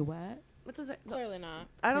making you wet? What does it? Clearly not.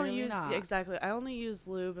 I don't Clearly use not. yeah, exactly. I only use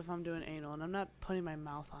lube if I'm doing anal, and I'm not putting my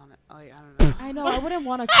mouth on it. Like, I don't know. I know. I wouldn't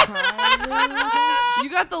want to try lube.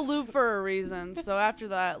 You got the lube for a reason. So after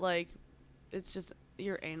that, like, it's just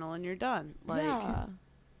you're anal and you're done. Like, yeah.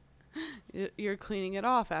 you're cleaning it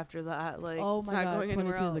off after that. Like, Oh it's my not god, going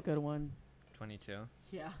anywhere 22 is else. a good one. 22.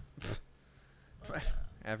 Yeah.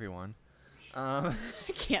 Everyone. I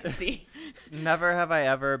can't see. Never have I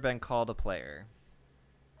ever been called a player.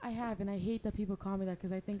 I have, and I hate that people call me that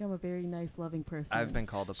because I think I'm a very nice, loving person. I've been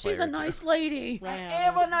called a player. She's a too. nice lady. I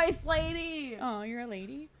am a nice lady. Oh, you're a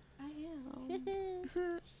lady? I am. I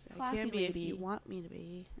Classy can be if you lady. want me to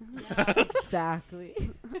be. Yeah, exactly.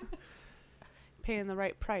 Paying the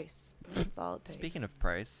right price. That's all it takes. Speaking of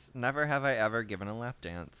price, never have I ever given a lap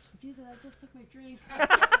dance. Jesus, I just took my drink.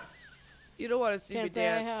 You don't want to see me Can't say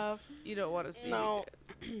I dance. have. You don't want to see No.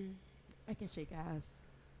 me I can shake ass.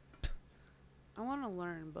 I want to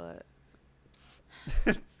learn, but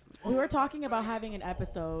We were talking about having an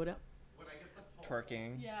episode. When I get the pole,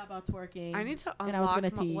 Twerking. Yeah, about twerking. I need to And I was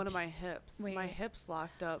unlock gonna one of teach. my hips. Wait. My hips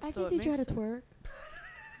locked up. I so can it teach you how makes to twerk.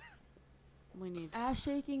 We need. Ass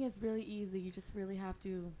shaking is really easy. You just really have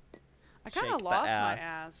to I kind Shake of the lost my ass.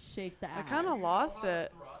 ass. shake the ass. I kind of lost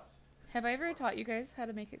it. thrust. Have I ever taught you guys how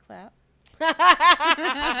to make it clap?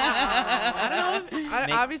 I don't know if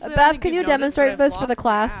Make- obviously. I Beth, think can you've you noticed, but demonstrate I've this for the lost my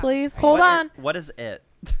class, ass. please? Hold What on. is- what is it?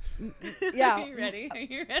 Yeah. Are you ready? Are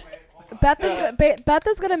you ready? Wait, hold on. Beth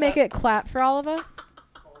is gonna make it clap for all of us.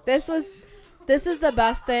 This is the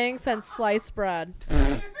best thing since sliced bread.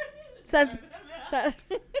 since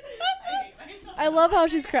I love how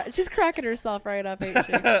she's cracking herself right up, ain't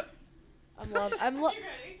she? I'm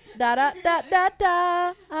da da da da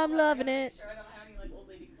da. I'm loving it. Sure, I don't have any like old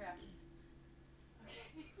lady craps.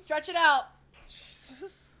 Stretch it out. I'm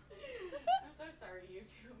so sorry,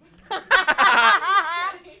 YouTube. I'm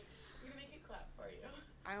gonna make it clap for you.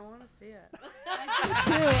 I want to see it.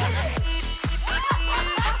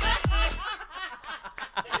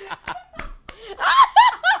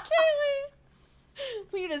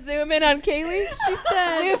 We need to zoom in on Kaylee. She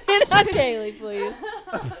said, "Zoom in on Kaylee, please."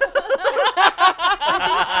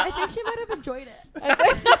 I think she might have enjoyed it.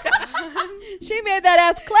 She made that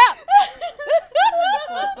ass clap.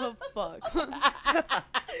 What the fuck?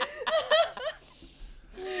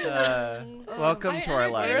 Welcome to our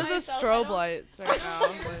entertain Where are life. the myself, I strobe don't- lights right now?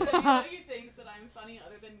 Anybody who thinks that I'm funny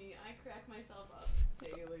other than me, I crack myself up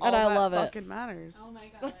daily. And I All that love it. fucking matters. Oh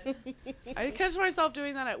my god. I catch myself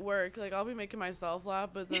doing that at work. Like, I'll be making myself laugh,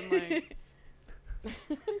 but then, like,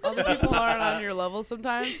 other people aren't on your level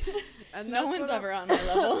sometimes. And No that's one's what I'm- ever on my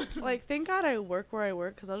level. Like, thank God I work where I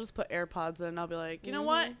work, because I'll just put AirPods in and I'll be like, you know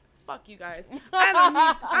what? Mhm. Fuck you guys.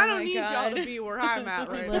 I don't my need y'all to God. be where I'm at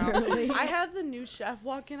right Literally. now. I had the new chef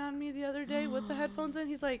walk in on me the other day with the headphones in.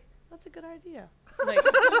 He's like, that's a good idea. Like,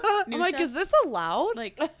 I'm like, is this allowed?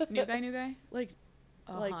 like new guy? Like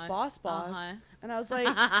Uh-huh. boss. Uh-huh. And I was like,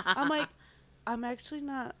 I'm like, I'm actually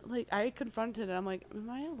not, like, I confronted it. I'm like, am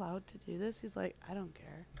I allowed to do this? He's like, I don't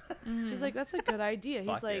care. He's like, that's a good idea.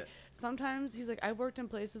 Fuck He's like, it. sometimes, he's like, I've worked in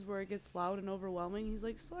places where it gets loud and overwhelming. He's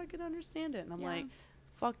like, so I can understand it. And I'm Yeah. like,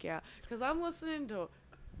 fuck yeah. Because I'm listening to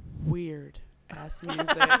weird ass music.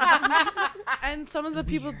 And some of the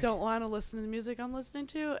people don't want to listen to the music I'm listening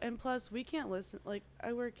to. And plus, we can't listen. Like,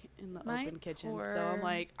 I work in the My open kitchen. So poor- I'm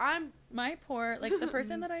like, I'm My poor, like the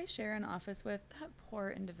person that I share an office with, that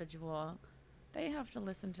poor individual, they have to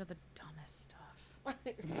listen to the dumbest stuff.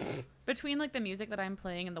 Between like the music that I'm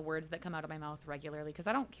playing and the words that come out of my mouth regularly, because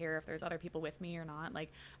I don't care if there's other people with me or not.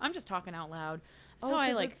 Like, I'm just talking out loud. That's Oh, how I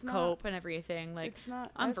 'cause like it's not- cope and everything. Like, it's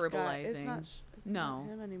not I'm us guy- It's verbalizing. not, it's no,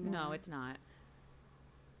 not him anymore. no, it's not.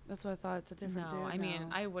 That's what I thought. It's a different No, dude I mean,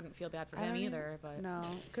 now. I wouldn't feel bad for I him don't even- either. But No.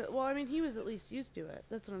 Well, I mean, he was at least used to it.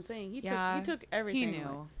 That's what I'm saying. He Yeah, took he everything. knew.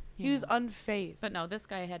 away. He was knew. unfazed. But no, this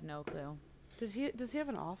guy had no clue. Does he have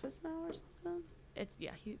an office now or something? It's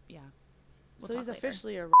yeah. We'll so talk he's later.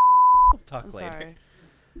 officially a. Talk I'm later. sorry.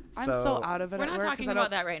 I'm so out of it. We're at not work 'cause talking I about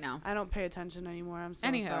don't- that right now. I don't pay attention anymore. I'm so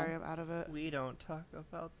Anyhow. sorry. I'm out of it. We don't talk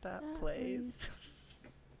about that That place.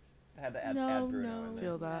 I had to add, No, Bruno in there.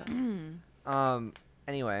 Feel that.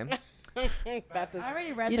 Anyway, Beth is. I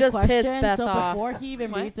already read You the just pissed question, Beth so off. before he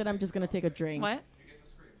even What? reads it, I'm just gonna take a drink. What? You get to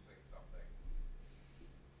scream sing something.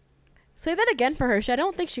 Say that again for her. I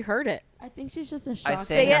don't think she heard it. I think she's just in I shock.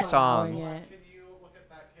 sang a about song. knowing Lauren, it. can you look at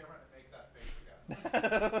that camera and make that face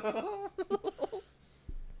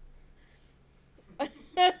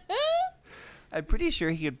again? I'm pretty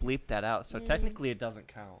sure he had bleeped that out, so technically it doesn't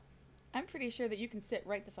count. I'm pretty sure that you can sit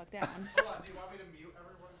right the fuck down. Hold on, do you want me to mute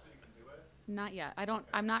everyone so you can do it? Not yet.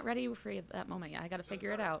 I'm not ready for that moment yet. I got to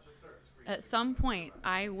figure it out. Just start screaming. At some point,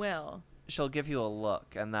 I will. She'll give you a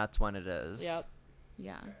look, and that's when it is. Yep.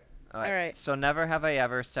 Yeah. All right. So never have I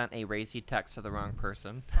ever sent a racy text to the wrong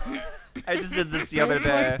person. I just did this the other This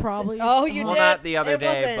day. was probably. Oh, you Well, did. not the other It day,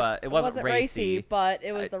 wasn't- but it wasn't racy. but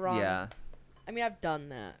it was the wrong. Yeah. I mean, I've done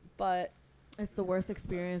that, but It's the worst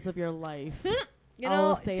experience of your life. you I will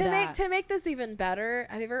know, say to make that. to make this even better,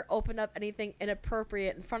 have you ever opened up anything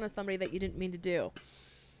inappropriate in front of somebody that you didn't mean to do?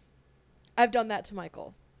 I've done that to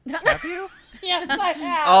Michael. Have you? Yes, I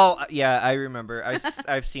have. Oh, yeah, I remember.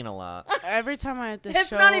 I've seen a lot. Every time I had to It's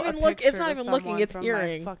show not a even look- it's picture not to even looking, someone it's from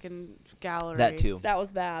hearing. My fucking gallery. That too. That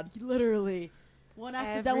was bad. Literally, one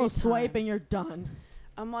accidental Every swipe time. and you're done.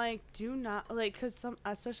 I'm like, do not like, cause some,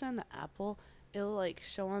 especially on the Apple, it'll like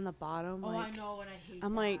show on the bottom. like, know, and I hate.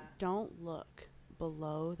 I'm like, don't look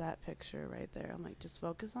below that picture right there. I'm like, just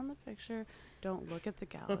focus on the picture. Don't look at the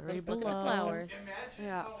gallery Just below. look at the flowers. Imagine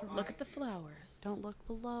Yeah, how Look I at the flowers. Don't look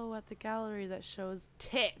below at the gallery that shows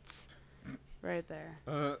tits. Right there.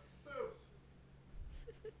 boobs.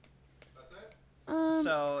 That's it?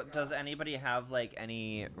 So, does anybody have like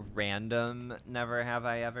any random never have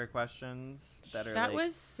I ever questions that are That like,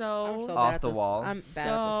 was so, I'm so Off bad at the this. wall. I'm bad at this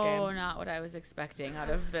so game. not what I was expecting out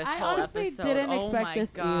of this I whole honestly episode. didn't oh expect my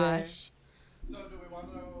this either. gosh. So do we want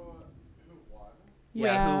to know who won?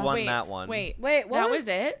 Yeah, who won Wait, that one? Wait, Wait, what that was was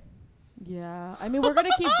it? Yeah. I mean, we're gonna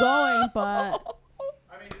keep going, but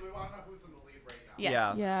I mean, do we want to know who's in the lead right now? Yes.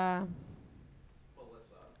 Yeah. yeah.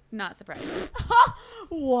 Melissa. Not surprised.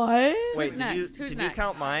 What? Wait, Who's did next? you Who's did next? you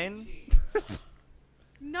count mine?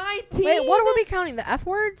 19. Wait, what are we counting? The F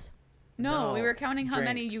words? No, we No, were counting how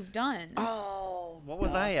many drinks. you've done. Oh. What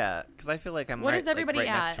was I at? Because I feel like I'm What right, is everybody like,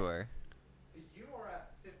 right at? next to her. You are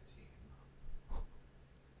at 15.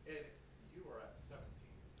 And you are at 17.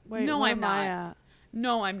 Wait, No, what I'm am I not. at?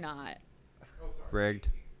 No, I'm not. Oh, sorry. Rigged.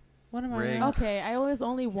 18. What am Rigged. I at? Okay, I was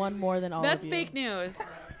only one more than all That's of you. fake news. You're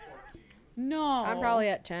at 14. No. I'm probably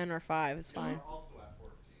at 10 or 5. It's fine. You're also at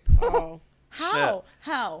 14. Oh. How?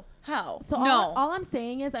 How? So no. all I'm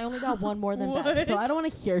saying is I only got one more than Beth, so I don't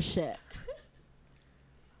want to hear shit.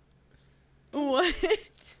 What?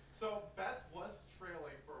 So Beth was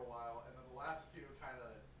trailing for a while, and then the last few kind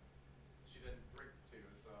of she didn't drink to,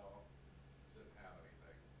 so she didn't have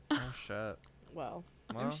anything. Oh shit. Well.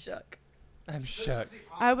 I'm Well, shook. I'm This shook. is the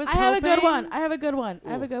I was I have a good hoping- one. I have a good one. I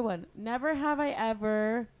have Ooh. a good one. Never have I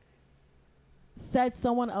ever said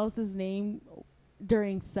someone else's name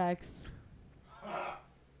during sex.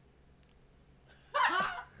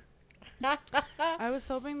 I was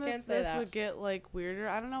hoping that Can't say this that. would get like weirder.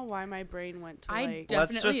 I don't know why my brain went to I like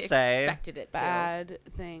Let's definitely just say- expected it to. bad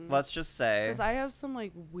things. Let's just say. Because I have some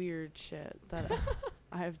like weird shit that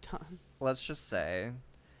I've done. Let's just say.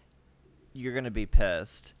 You're gonna be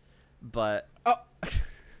pissed, but So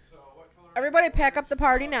what color? Everybody pack up the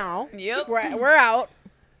party now. Yep. We're out.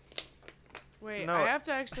 Wait, No. I have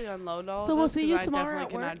to actually unload all So of we'll this see 'cause you I tomorrow definitely at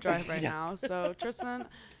cannot work. drive right Yeah. now. So Tristan,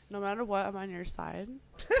 no matter what, I'm on your side.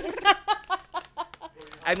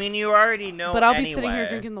 I mean, you already know. but I'll anyway. be sitting here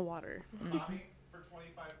drinking the water. Bobby for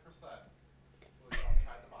 25%. Will you help me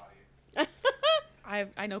hide the body?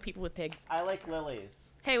 I know people with pigs. I like lilies.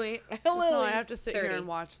 Hey, wait. Just know I Lily's have to sit 30. here and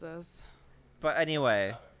watch this. But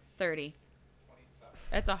anyway, 30. 27.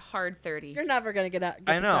 That's a hard 30. You're never gonna get I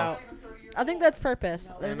this know. out. Not even 30 years I think old. that's purpose.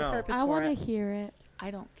 I There's a know. purpose I for want to it. hear it.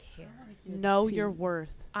 I don't care. Know your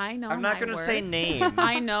worth. I know. I'm not my gonna worth. say names.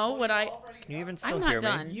 I know what I. Can you even still I'm hear not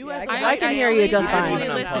done. me? You Yeah, as I a can hear you just fine. Actually,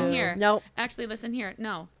 I'm listen done. here. Nope. Actually, listen here.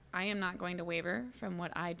 No, I am not going to waver from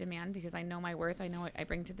what I demand because I know my worth. I know what I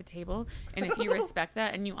bring to the table. And if you respect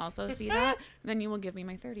that and you also see that, then you will give me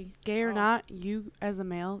my 30. Gay or not, you as a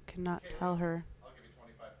male cannot tell her. I'll give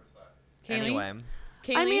you 25%. Kaylee? Anyway,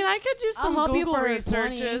 Kaylee? I mean, I could do I'll some help you Google for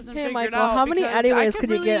researches 20. and Hey, figure it Michael, out. how many because anyways I could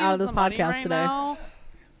you really get out of use this the money podcast right today? now.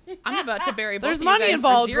 I'm about to bury both There's of money you guys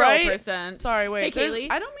involved, for right? 0%. Sorry, wait. Hey, there's-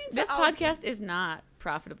 Kaylee. I don't mean to This out- podcast is not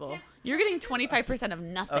profitable. You're getting 25% of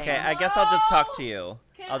nothing. okay. I guess I'll just talk to you.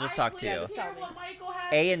 I'll just talk to you. Just tell me.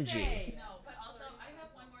 A and G. No, but also I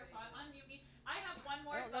have one more thought. Unmute me. I have one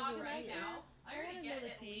more I don't know thought who right that is. now. I already wanna know get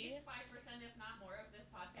the at tea. least 5%, if not more, of this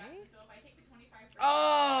podcast. Eh? So if I take the 25%,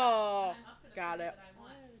 Oh, then I'm up to the got money it. that I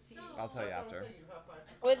want. So I'll tell you after.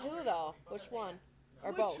 With who though? Which one?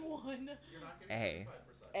 Or both? one? A.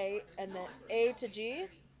 A and then A to G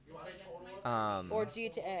or G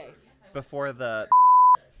to A? Before the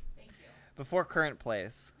before current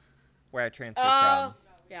place where I transferred Oh, from.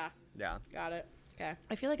 yeah, Yeah. got it. Okay.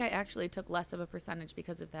 I feel like I actually took less of a percentage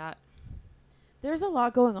because of that. There's a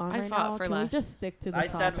lot going on I right fought now. for Can we less. just stick to the I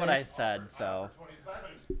topic? said what I said, so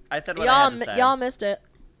I said what I Y'all, had to say. y'all missed it.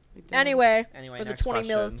 Anyway, Anyway, for the next 20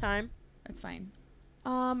 millionth question. time. That's fine.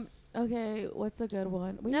 Okay, what's a good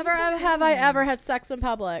one? We Never need some have good I ones. ever had sex in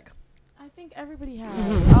public. I think everybody has.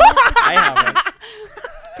 I haven't.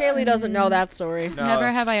 Kaylee doesn't know that story. No. Never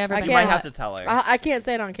have I ever I been You might can't- have caught. to tell her. I can't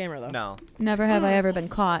say it on camera though. No. Never have I ever been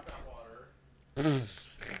caught. Wait,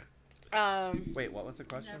 what was the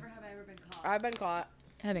question? I've been caught.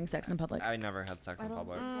 Having sex in public. I never had sex in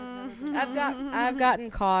public. I've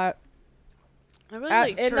gotten caught I really at,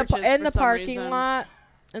 like in the churches in for the some parking reason. lot.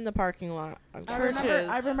 In the parking lot. I've I gotten remember, Churches.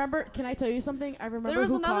 I remember. Can I tell you something? I remember There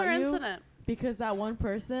was who another caught you incident. because that one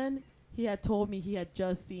person he had told me he had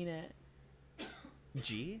just seen it.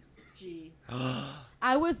 G? G.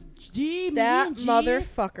 I was G. Me that and G.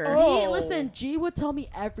 motherfucker. Me, listen, G would tell me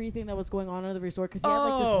everything that was going on in the resort because he had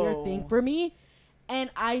like this weird thing for me, and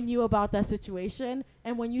I knew about that situation.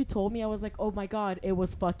 And when you told me, I was like, oh my god, it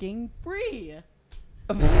was fucking Bree.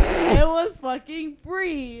 It was fucking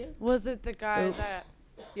Bree. Was it the guy Oops. that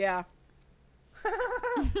Yeah. was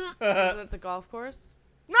it at the golf course?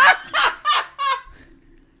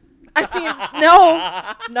 I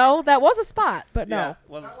mean, no, that was a spot, but no. Yeah,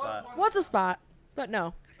 was a spot. Was a spot, but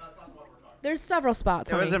no. That's not the one we're talking There's several spots.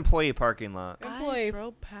 It was honey. employee parking lot. Employee. I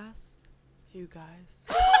drove past you guys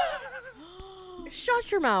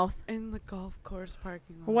Shut your mouth. in the golf course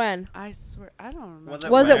parking lot. When? I swear, I don't remember. Was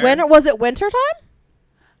it Was it winter? winter? Was it winter time?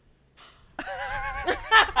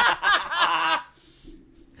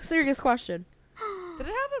 Serious question. Did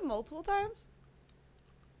it happen multiple times?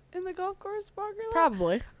 In the golf course parking lot?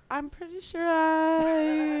 Probably. I'm pretty sure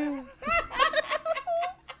I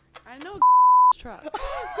know truck.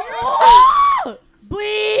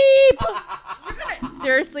 Bleep.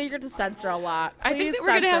 Seriously, you're gonna censor a lot. I think Please that we're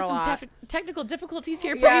gonna have censor a some lot. technical difficulties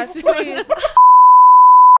here. Yes, pretty soon. please.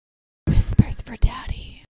 Whispers for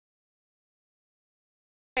daddy.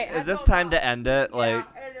 Is this time to end it? Like,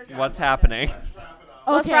 Yeah, what's happening? Let's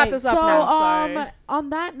Okay, wrap this up so now, sorry. on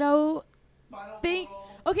that note, Final think. total.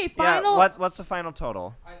 Okay, Yeah, final. what's the final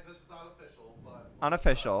total? This is not official, but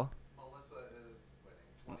Unofficial. Melissa is winning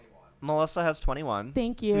 21. Melissa has 21.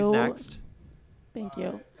 Thank you. Who's next? Thank you.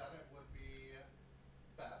 Then it would be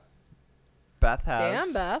Beth. Beth has.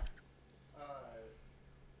 Damn, Beth. I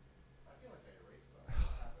feel like I erased some.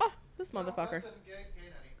 Oh, this No, motherfucker. Beth didn't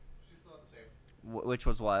gain any. She's still at the same. Which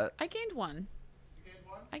was what? I gained one. You gained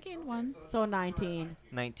one? I gained Okay, one. it's So you're at 19.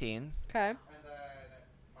 19. Okay. And then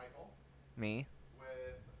Michael Me. with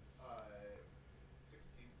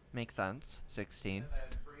 16. Makes sense. 16. And then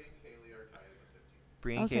Bree and Kaylee are tied with 15.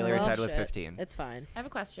 Bree and Okay. Kaylee are Well, tied with shit. 15. It's fine. I have a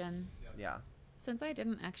question. Yes. Yeah. Since I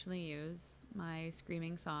didn't actually use my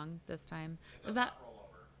screaming song this time, It was does that not roll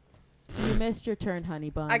over. You missed your turn, honey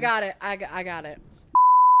bun. I got it. I got it.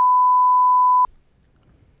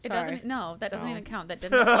 it Sorry. doesn't? No, that doesn't No. even count. That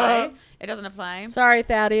didn't apply. It doesn't apply. Sorry,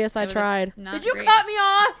 Thaddeus. I It was a tried. not Did you great- cut me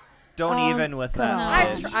off? Don't even with come that.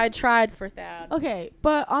 on. bitch. I tried for Thad. Okay,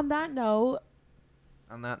 but on that note,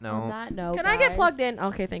 On that on note. that note, Can I get guys, plugged in?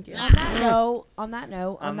 Okay, thank you. On that note, on that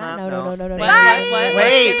note, On on that that note, note, no. What?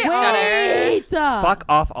 Wait. Stutter. Wait. Fuck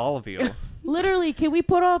off, all of you. Literally, can we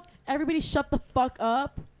put off everybody shut the fuck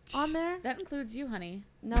up on there? That includes you, honey.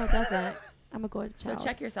 No, it doesn't. I'm a good So child.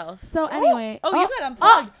 check yourself. So anyway, Oh, you got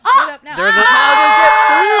unplugged. What up now? There's a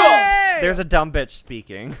Hey! there's a dumb bitch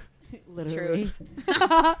speaking. literally. It's All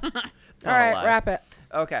not a right, lie. wrap it.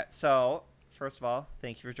 Okay, so first of all,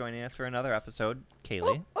 thank you for joining us for another episode,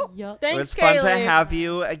 Kaylee. Yup. It Thanks, was fun to Kaylee. have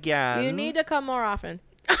you again. You need to come more often.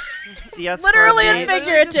 see us Literally for and the-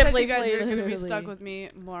 figuratively, You guys are please. gonna be Literally. stuck with me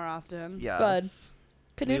more often. Yes.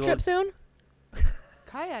 Good. Canoe We trip will- soon?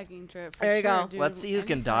 Kayaking trip. For There you sure, go. dude. Let's see who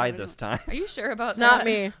can Anytime, die I don't- this time. Are you sure about It's that? not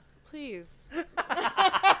me. Please. Like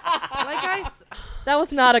That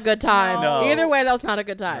was not a good time. No. Either way, that was not a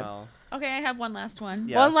good time. No. Okay, I have one last one.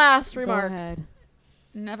 Yes. One last Go remark. ahead.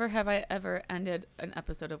 Never have I ever ended an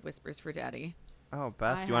episode of Whispers for Daddy. Oh,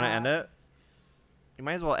 Beth, I do you want to end have. it? You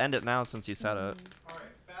might as well end it now since you said it. All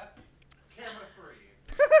right, Beth, camera 3.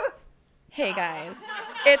 Hey guys,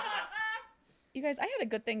 it's You guys, I had a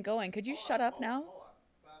good thing going. Could you shut up now? Hold on.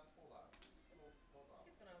 Beth, hold on. Hold on.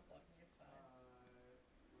 He's gonna unplug me. It's fine.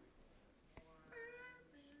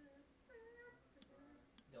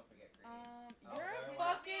 Don't forget You're a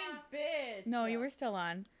fucking bitch. No, you were still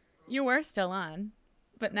on. You were still on.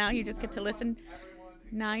 But now you just get to listen.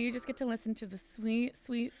 Now you just get to listen to the sweet,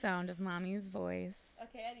 sweet sound of Mommy's voice.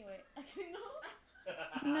 Okay, anyway.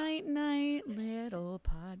 Night, night, little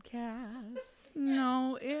podcast.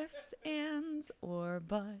 No ifs, ands, or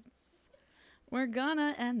buts. We're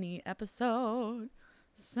gonna end the episode.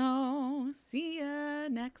 So, see ya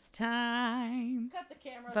next time. Cut the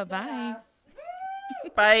camera. Bye-bye.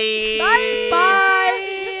 Bye. Bye.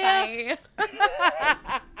 Bye.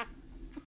 Bye.